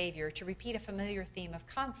feminine behavior to repeat a familiar theme of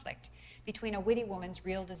conflict between a witty woman's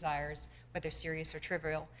real desires, whether serious or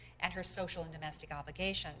trivial, and her social and domestic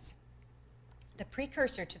obligations. The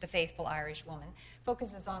precursor to The Faithful Irishwoman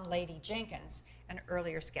focuses on Lady Jenkins, an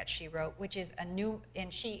earlier sketch she wrote, which is a new,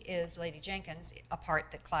 and she is Lady Jenkins, a part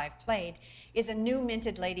that Clive played, is a new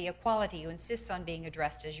minted lady of quality who insists on being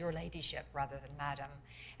addressed as your ladyship rather than madam,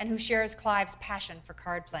 and who shares Clive's passion for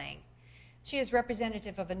card playing. She is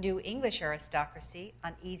representative of a new English aristocracy,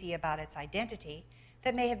 uneasy about its identity,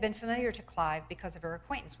 that may have been familiar to Clive because of her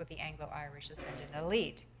acquaintance with the Anglo-Irish ascendant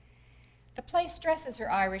elite. The play stresses her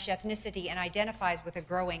Irish ethnicity and identifies with a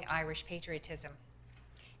growing Irish patriotism.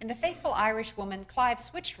 In The Faithful Irishwoman, Clive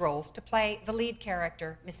switched roles to play the lead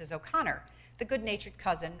character, Mrs. O'Connor, the good-natured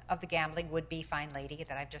cousin of the gambling would-be fine lady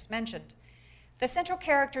that I've just mentioned. The central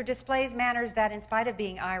character displays manners that, in spite of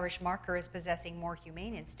being Irish, mark her as possessing more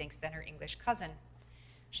humane instincts than her English cousin.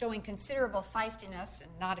 Showing considerable feistiness and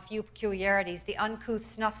not a few peculiarities, the uncouth,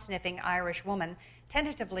 snuff-sniffing Irish woman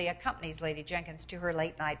tentatively accompanies Lady Jenkins to her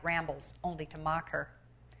late-night rambles, only to mock her.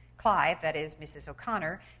 Clive, that is, Mrs.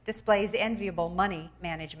 O'Connor, displays enviable money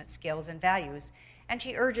management skills and values, and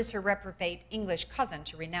she urges her reprobate English cousin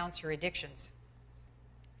to renounce her addictions.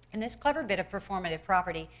 In this clever bit of performative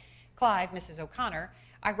property, Clive, Mrs. O'Connor,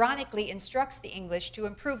 ironically instructs the English to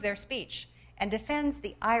improve their speech and defends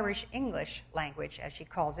the Irish-English language, as she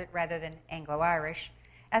calls it, rather than Anglo-Irish,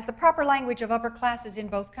 as the proper language of upper classes in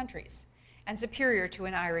both countries, and superior to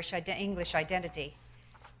an Irish-English identity.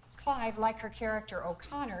 Clive, like her character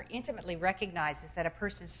O'Connor, intimately recognizes that a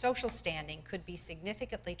person's social standing could be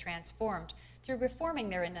significantly transformed through reforming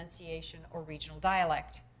their enunciation or regional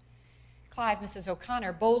dialect. Clive, Mrs.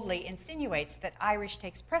 O'Connor, boldly insinuates that Irish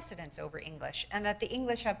takes precedence over English and that the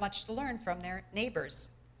English have much to learn from their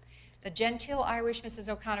neighbors. The genteel Irish Mrs.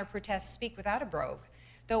 O'Connor protests speak without a brogue,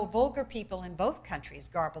 though vulgar people in both countries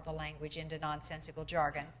garble the language into nonsensical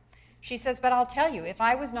jargon. She says, "But I'll tell you, if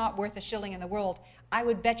I was not worth a shilling in the world, I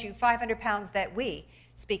would bet you £500 that we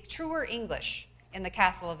speak truer English in the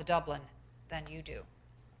Castle of Dublin than you do."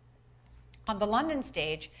 On the London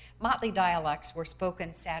stage, motley dialects were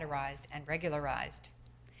spoken, satirized, and regularized.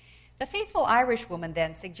 The Faithful Irishwoman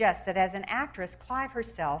then suggests that as an actress, Clive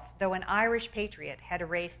herself, though an Irish patriot, had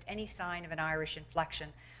erased any sign of an Irish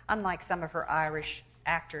inflection, unlike some of her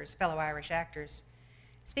fellow Irish actors.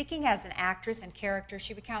 Speaking as an actress and character,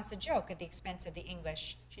 she recounts a joke at the expense of the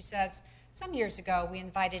English. She says, "Some years ago, we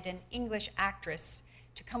invited an English actress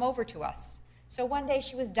to come over to us. So one day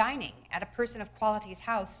she was dining at a person of quality's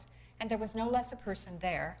house, and there was no less a person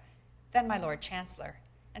there than my Lord Chancellor.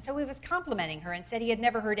 And so he was complimenting her and said he had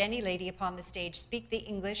never heard any lady upon the stage speak the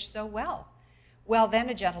English so well. Well, then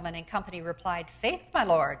a gentleman in company replied, 'Faith, my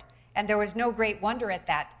lord,' and there was no great wonder at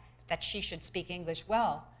that she should speak English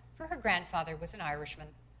well, for her grandfather was an Irishman."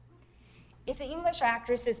 If the English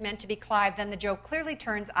actress is meant to be Clive, then the joke clearly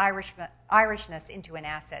turns Irishness into an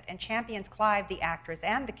asset and champions Clive, the actress,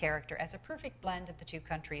 and the character as a perfect blend of the two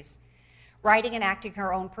countries. Writing and acting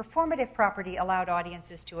her own performative property allowed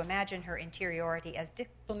audiences to imagine her interiority as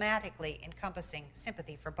diplomatically encompassing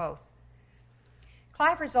sympathy for both.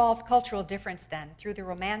 Clive resolved cultural difference then through the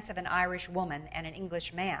romance of an Irish woman and an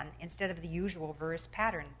English man instead of the usual verse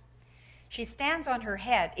pattern. She stands on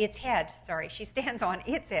its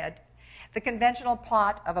head, the conventional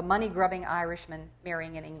plot of a money-grubbing Irishman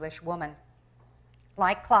marrying an English woman.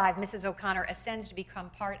 Like Clive, Mrs. O'Connor ascends to become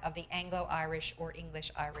part of the Anglo-Irish or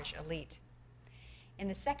English-Irish elite. In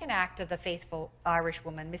the second act of The Faithful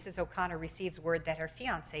Irishwoman, Mrs. O'Connor receives word that her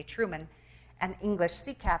fiancé, Truman, an English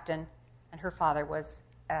sea captain, and her father was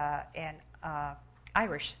an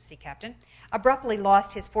Irish sea captain, abruptly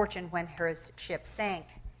lost his fortune when her ship sank.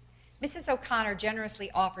 Mrs. O'Connor generously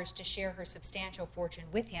offers to share her substantial fortune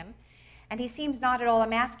with him, and he seems not at all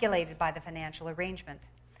emasculated by the financial arrangement.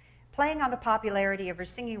 Playing on the popularity of her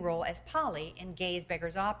singing role as Polly in Gay's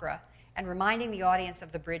Beggar's Opera, And reminding the audience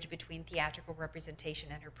of the bridge between theatrical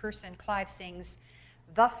representation and her person, Clive sings,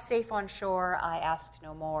 "Thus safe on shore, I ask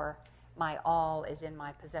no more. My all is in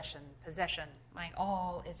my possession. Possession. My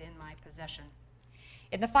all is in my possession."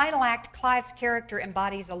 In the final act, Clive's character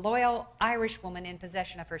embodies a loyal Irish woman in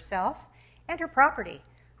possession of herself and her property,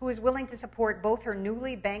 who is willing to support both her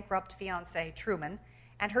newly bankrupt fiancé, Truman,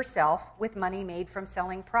 and herself with money made from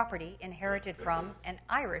selling property inherited from an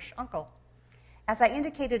Irish uncle. As I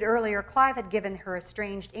indicated earlier, Clive had given her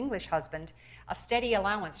estranged English husband a steady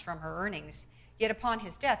allowance from her earnings, yet upon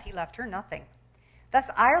his death he left her nothing. Thus,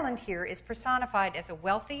 Ireland here is personified as a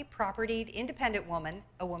wealthy, propertied, independent woman,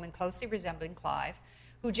 a woman closely resembling Clive,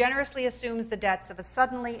 who generously assumes the debts of a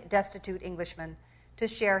suddenly destitute Englishman to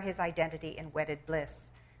share his identity in wedded bliss,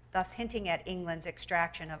 thus hinting at England's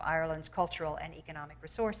extraction of Ireland's cultural and economic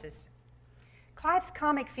resources. Clive's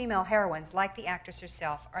comic female heroines, like the actress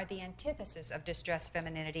herself, are the antithesis of distressed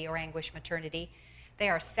femininity or anguished maternity. They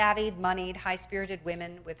are savvied, moneyed, high-spirited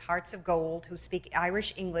women with hearts of gold who speak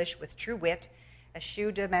Irish English with true wit,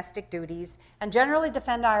 eschew domestic duties, and generally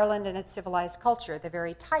defend Ireland and its civilized culture, the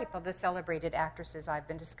very type of the celebrated actresses I've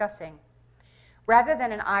been discussing. Rather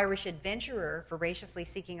than an Irish adventurer voraciously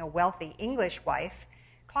seeking a wealthy English wife,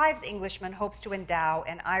 Clive's Englishman hopes to endow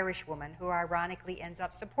an Irish woman who ironically ends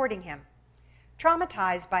up supporting him.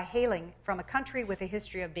 Traumatized by hailing from a country with a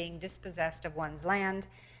history of being dispossessed of one's land,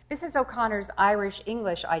 Mrs. O'Connor's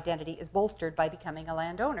Irish-English identity is bolstered by becoming a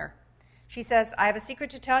landowner. She says, "I have a secret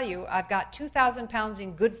to tell you. I've got 2,000 pounds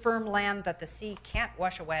in good firm land that the sea can't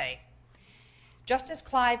wash away." Just as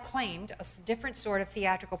Clive claimed a different sort of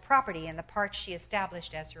theatrical property in the parts she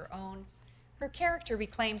established as her own, her character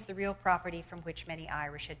reclaims the real property from which many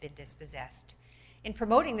Irish had been dispossessed. In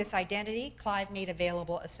promoting this identity, Clive made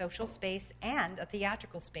available a social space and a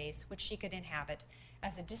theatrical space which she could inhabit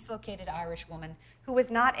as a dislocated Irish woman who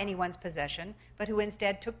was not anyone's possession, but who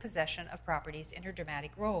instead took possession of properties in her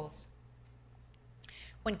dramatic roles.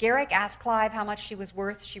 When Garrick asked Clive how much she was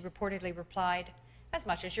worth, she reportedly replied, "As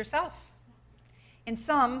much as yourself." In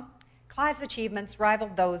sum, Clive's achievements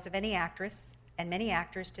rivaled those of any actress and many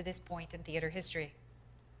actors to this point in theater history.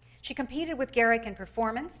 She competed with Garrick in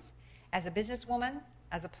performance, as a businesswoman,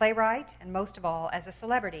 as a playwright, and most of all, as a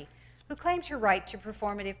celebrity who claimed her right to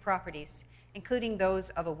performative properties, including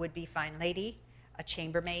those of a would-be fine lady, a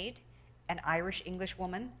chambermaid, an Irish-English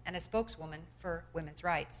woman, and a spokeswoman for women's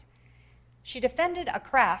rights. She defended a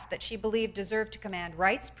craft that she believed deserved to command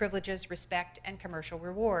rights, privileges, respect, and commercial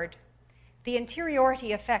reward. The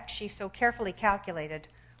interiority effect she so carefully calculated,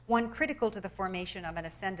 one critical to the formation of an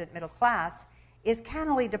ascendant middle class, is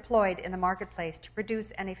cannily deployed in the marketplace to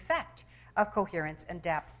produce an effect of coherence and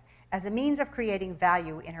depth as a means of creating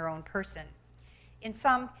value in her own person. In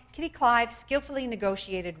sum, Kitty Clive skillfully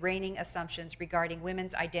negotiated reigning assumptions regarding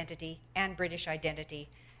women's identity and British identity,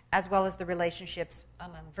 as well as the relationships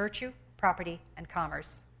among virtue, property, and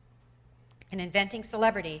commerce, in inventing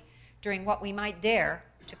celebrity during what we might dare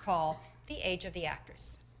to call the age of the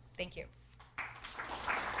actress. Thank you.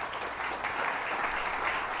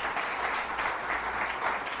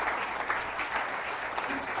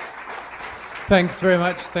 Thanks very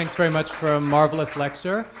much. Thanks very much for a marvelous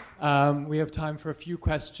lecture. We have time for a few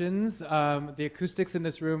questions. The acoustics in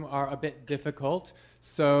this room are a bit difficult,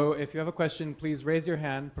 so if you have a question, please raise your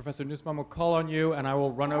hand. Professor Nussbaum will call on you, and I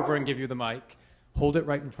will run over and give you the mic. Hold it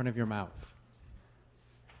right in front of your mouth.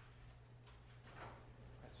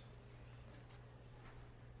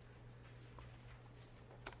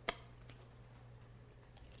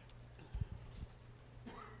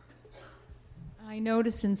 I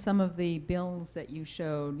noticed in some of the bills that you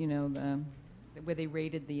showed, you know, where they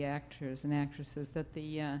rated the actors and actresses, that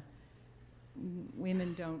the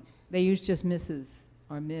women don't, they use just Mrs.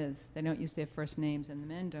 or Ms. They don't use their first names, and the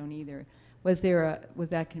men don't either. Was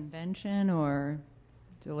that convention or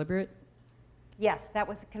deliberate? Yes, that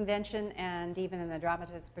was a convention, and even in the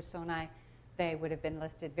dramatis personae, they would have been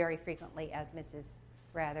listed very frequently as Mrs.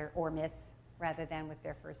 or Miss, rather than with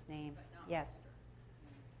their first name. Yes.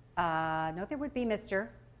 No, there would be Mr.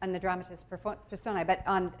 on the dramatis personae, but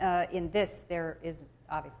on in this there is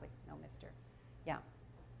obviously no Mr. Yeah.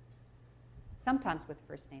 Sometimes with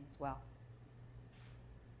first name as well.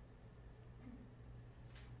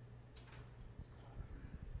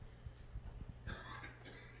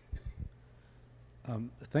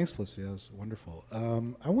 Thanks, Felicity. That was wonderful.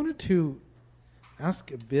 I wanted to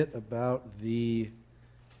ask a bit about the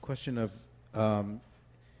question of the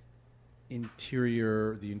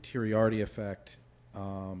interiority effect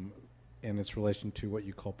and its relation to what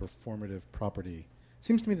you call performative property. It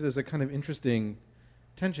seems to me that there's a kind of interesting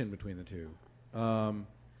tension between the two.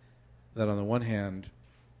 That on the one hand,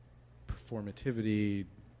 performativity,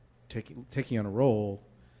 taking on a role,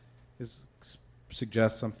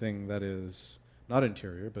 suggests something that is not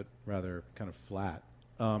interior, but rather kind of flat,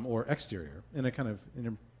 or exterior in a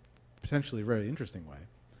potentially very interesting way.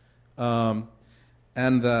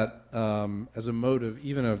 And that as a mode of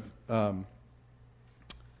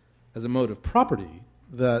property,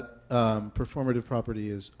 that performative property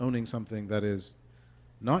is owning something that is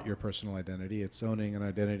not your personal identity. It's owning an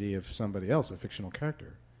identity of somebody else, a fictional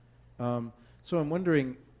character. So I'm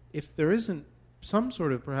wondering if there isn't some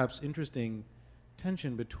sort of perhaps interesting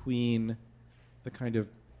tension between the kind of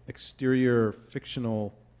exterior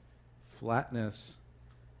fictional flatness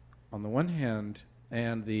on the one hand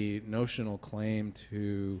and the notional claim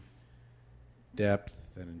to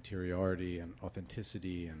depth and interiority and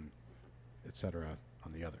authenticity and et cetera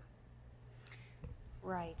on the other.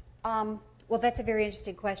 Right. Well, that's a very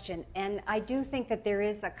interesting question. And I do think that there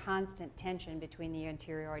is a constant tension between the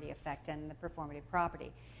interiority effect and the performative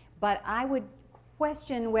property. But I would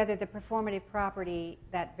question whether the performative property,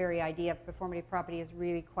 that very idea of performative property, is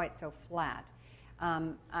really quite so flat.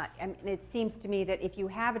 And it seems to me that if you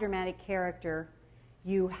have a dramatic character,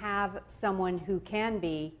 you have someone who can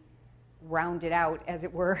be rounded out, as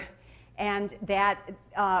it were. And that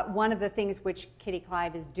one of the things which Kitty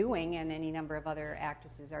Clive is doing, and any number of other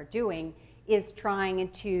actresses are doing, is trying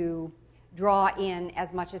to draw in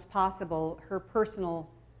as much as possible her personal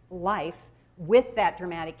life with that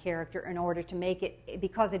dramatic character in order to make it,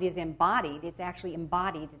 because it is embodied, it's actually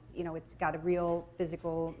embodied, it's got a real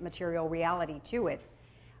physical, material reality to it.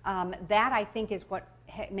 That, I think, is what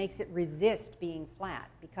makes it resist being flat,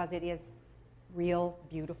 because it is real,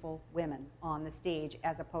 beautiful women on the stage,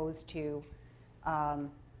 as opposed to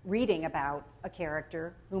reading about a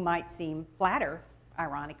character who might seem flatter,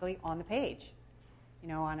 ironically, on the page,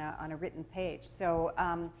 on a written page. So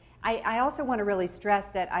I also want to really stress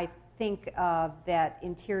that I think of that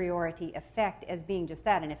interiority effect as being just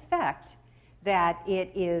that, an effect, that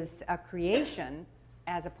it is a creation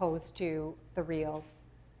as opposed to the real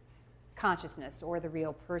consciousness or the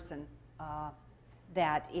real person,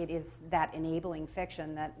 that it is that enabling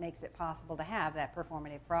fiction that makes it possible to have that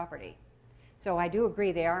performative property. So I do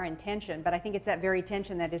agree they are in tension, but I think it's that very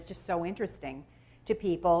tension that is just so interesting to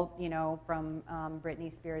people, from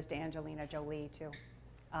Britney Spears to Angelina Jolie to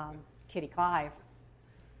Kitty Clive.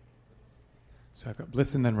 So I've got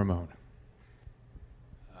Bliss and then Ramon.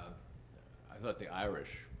 I thought the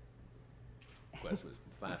Irish quest was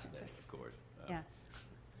fascinating, of course. Yeah.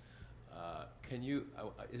 Can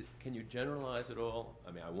you generalize at all?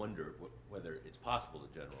 I mean, I wonder whether it's possible to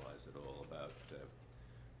generalize at all about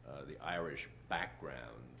the Irish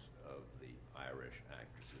backgrounds of the Irish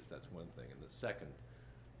actresses. That's one thing. And the second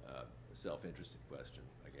self-interested question,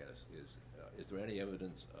 I guess, is there any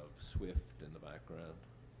evidence of Swift in the background?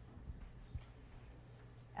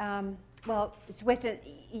 Well, Swift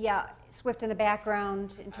in the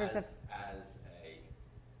background in terms of... As a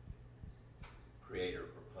creator,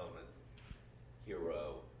 proponent,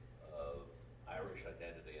 hero of Irish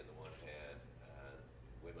identity on the one hand and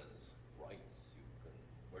women's rights, you can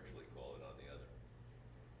virtually call it on the other.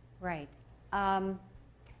 Right.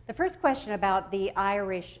 The first question about the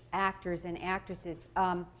Irish actors and actresses,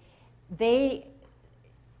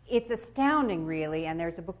 it's astounding, really, and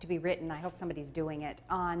there's a book to be written, I hope somebody's doing it,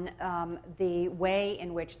 on the way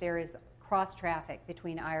in which there is cross-traffic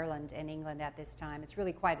between Ireland and England at this time. It's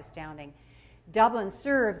really quite astounding. Dublin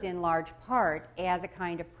serves in large part as a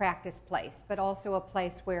kind of practice place, but also a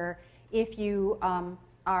place where if you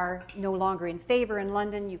are no longer in favor in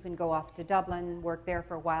London, you can go off to Dublin, work there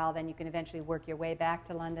for a while, then you can eventually work your way back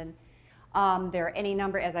to London. There are any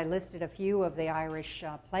number, as I listed a few of the Irish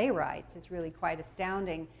playwrights. It's really quite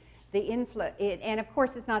astounding. And of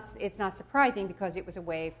course, it's not surprising, because it was a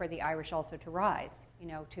way for the Irish also to rise,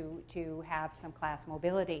 to have some class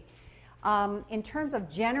mobility. In terms of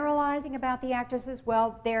generalizing about the actresses,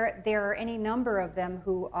 well, there are any number of them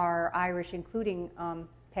who are Irish, including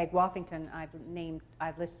Peg Woffington.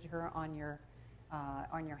 I've listed her on your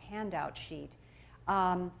handout sheet.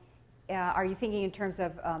 Are you thinking in terms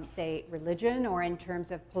of, say, religion, or in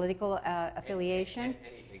terms of political affiliation?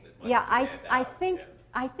 Anything that might stand out.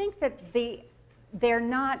 I think that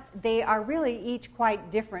they are really each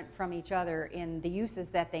quite different from each other in the uses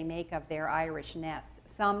that they make of their Irishness.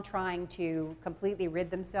 Some trying to completely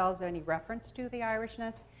rid themselves of any reference to the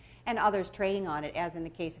Irishness, and others trading on it, as in the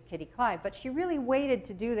case of Kitty Clive. But she really waited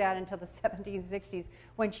to do that until the 1760s,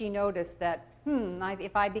 when she noticed that,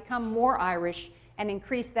 if I become more Irish and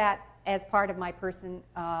increase that as part of my person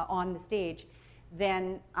on the stage,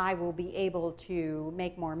 then I will be able to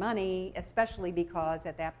make more money, especially because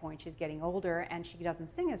at that point she's getting older and she doesn't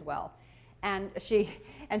sing as well. And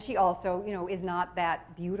she also, is not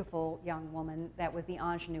that beautiful young woman that was the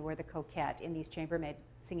ingenue or the coquette in these chambermaid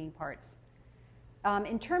singing parts.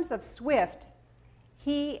 In terms of Swift,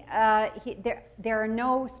 there are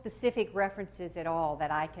no specific references at all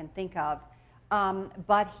that I can think of,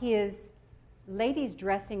 but his ladies'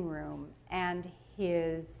 dressing room and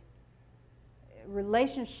his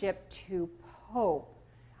relationship to Pope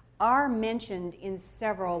are mentioned in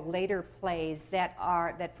several later plays that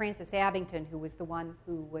Frances Abington, who was the one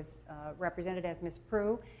who was represented as Miss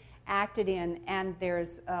Prue, acted in, and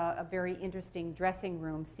there's a very interesting dressing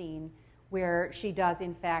room scene where she does,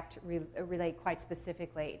 in fact, relate quite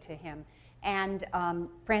specifically to him. And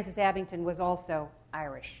Frances Abington was also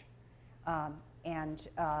Irish, and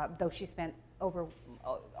though she spent over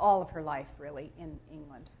all of her life, really, in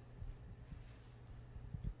England.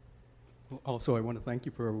 Also, I want to thank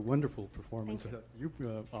you for a wonderful performance that you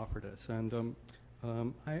offered us. And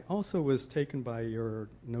I also was taken by your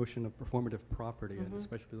notion of performative property, and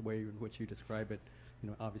especially the way in which you describe it,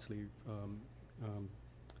 obviously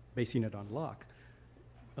basing it on Locke.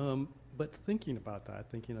 But thinking about that,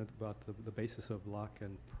 thinking about the basis of Locke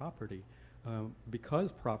and property, because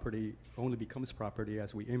property only becomes property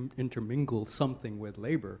as we intermingle something with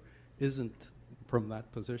labor, isn't from that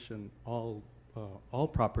position all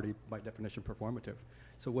property by definition performative?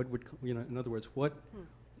 So what would, in other words, what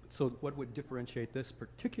would differentiate this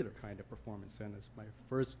particular kind of performance then is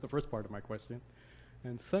the first part of my question.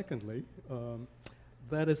 And secondly,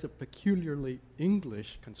 that is a peculiarly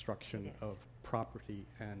English construction of property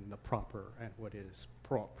and the proper and what is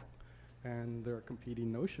propre. And there are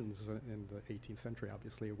competing notions in the 18th century,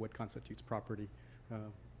 obviously, of what constitutes property.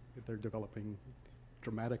 They're developing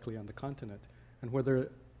dramatically on the continent. And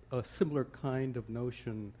whether a similar kind of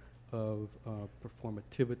notion of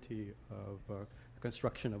performativity, of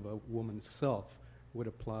construction of a woman's self would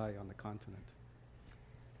apply on the continent.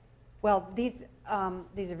 Well, these are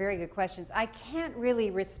very good questions. I can't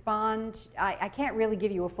really respond. I can't really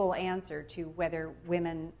give you a full answer to whether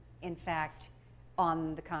women, in fact,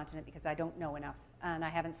 on the continent, because I don't know enough. And I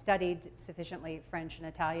haven't studied sufficiently French and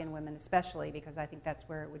Italian women, especially because I think that's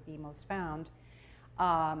where it would be most found,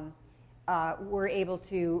 were able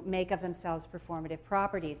to make of themselves performative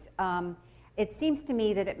properties. It seems to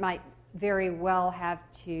me that it might very well have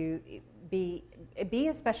to be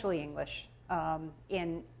especially English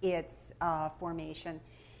in its formation.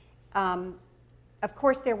 Of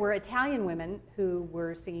course, there were Italian women who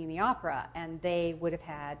were singing the opera, and they would have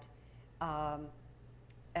had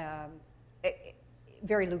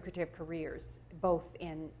very lucrative careers, both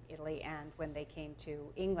in Italy and when they came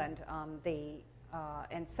to England.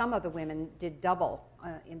 And some of the women did double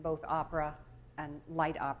in both opera and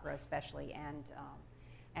light opera especially,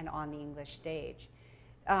 and on the English stage.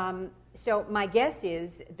 So my guess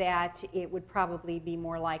is that it would probably be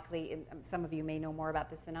more likely, and some of you may know more about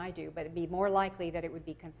this than I do, but it'd be more likely that it would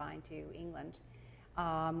be confined to England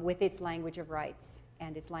with its language of rights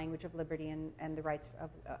and its language of liberty and the rights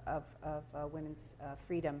of women's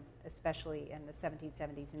freedom, especially in the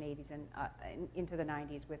 1770s and 80s and into the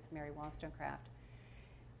 90s with Mary Wollstonecraft.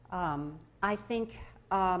 I think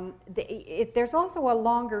there's also a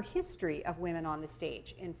longer history of women on the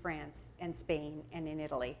stage in France and Spain and in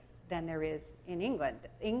Italy than there is in England.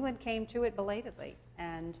 England came to it belatedly,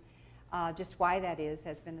 and just why that is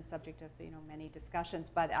has been the subject of many discussions.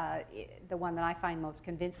 But the one that I find most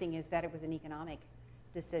convincing is that it was an economic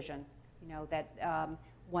decision. That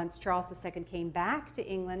once Charles II came back to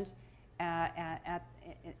England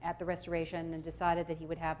at the Restoration and decided that he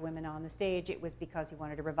would have women on the stage, it was because he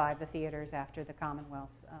wanted to revive the theaters after the Commonwealth,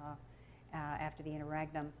 after the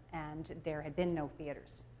interregnum, and there had been no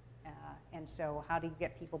theaters. And so how do you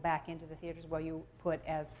get people back into the theaters? Well, you put,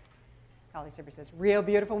 as Collie Sibber says, real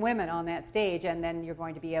beautiful women on that stage, and then you're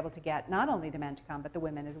going to be able to get not only the men to come, but the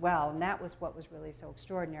women as well. And that was what was really so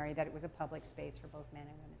extraordinary, that it was a public space for both men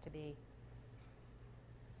and women to be.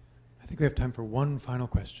 I think we have time for one final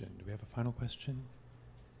question. Do we have a final question?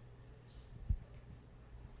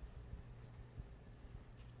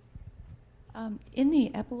 In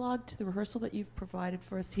the epilogue to the rehearsal that you've provided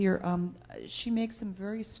for us here, she makes some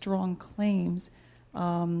very strong claims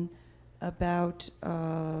about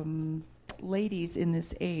ladies in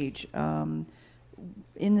this age.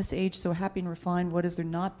 In this age so happy and refined, what is there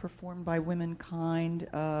not performed by womankind?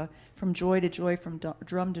 From joy to joy, from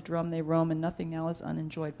drum to drum they roam, and nothing now is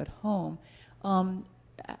unenjoyed but home.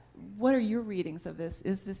 What are your readings of this?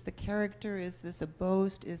 Is this the character? Is this a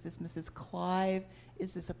boast? Is this Mrs. Clive?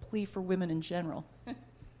 Is this a plea for women in general?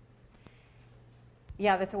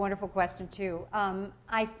 Yeah, that's a wonderful question, too.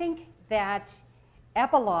 I think that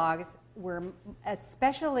epilogues were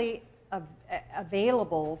especially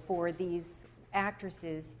available for these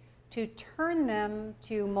actresses to turn them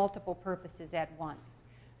to multiple purposes at once,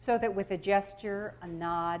 so that with a gesture, a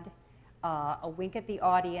nod, a wink at the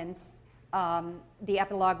audience, the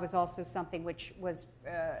epilogue was also something which was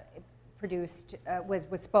produced,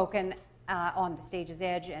 was spoken on the stage's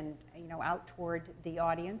edge and out toward the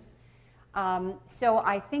audience. So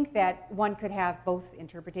I think that one could have both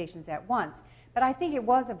interpretations at once. But I think it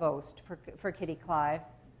was a boast for Kitty Clive,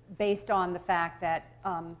 based on the fact that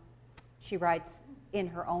she writes in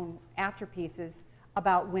her own afterpieces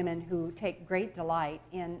about women who take great delight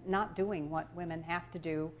in not doing what women have to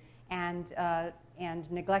do, and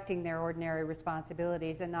neglecting their ordinary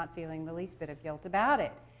responsibilities and not feeling the least bit of guilt about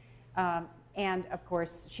it. And of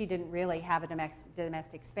course, she didn't really have a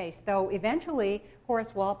domestic space, though eventually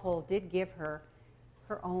Horace Walpole did give her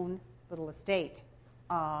her own little estate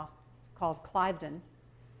called Cliveden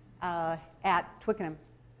at Twickenham,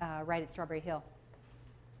 right at Strawberry Hill.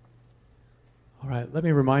 All right, let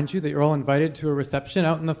me remind you that you're all invited to a reception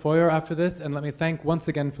out in the foyer after this, and let me thank once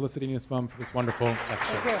again Felicity Nussbaum for this wonderful lecture.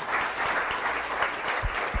 Thank you.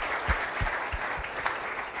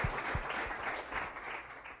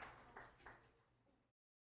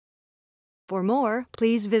 For more,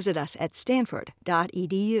 please visit us at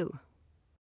stanford.edu.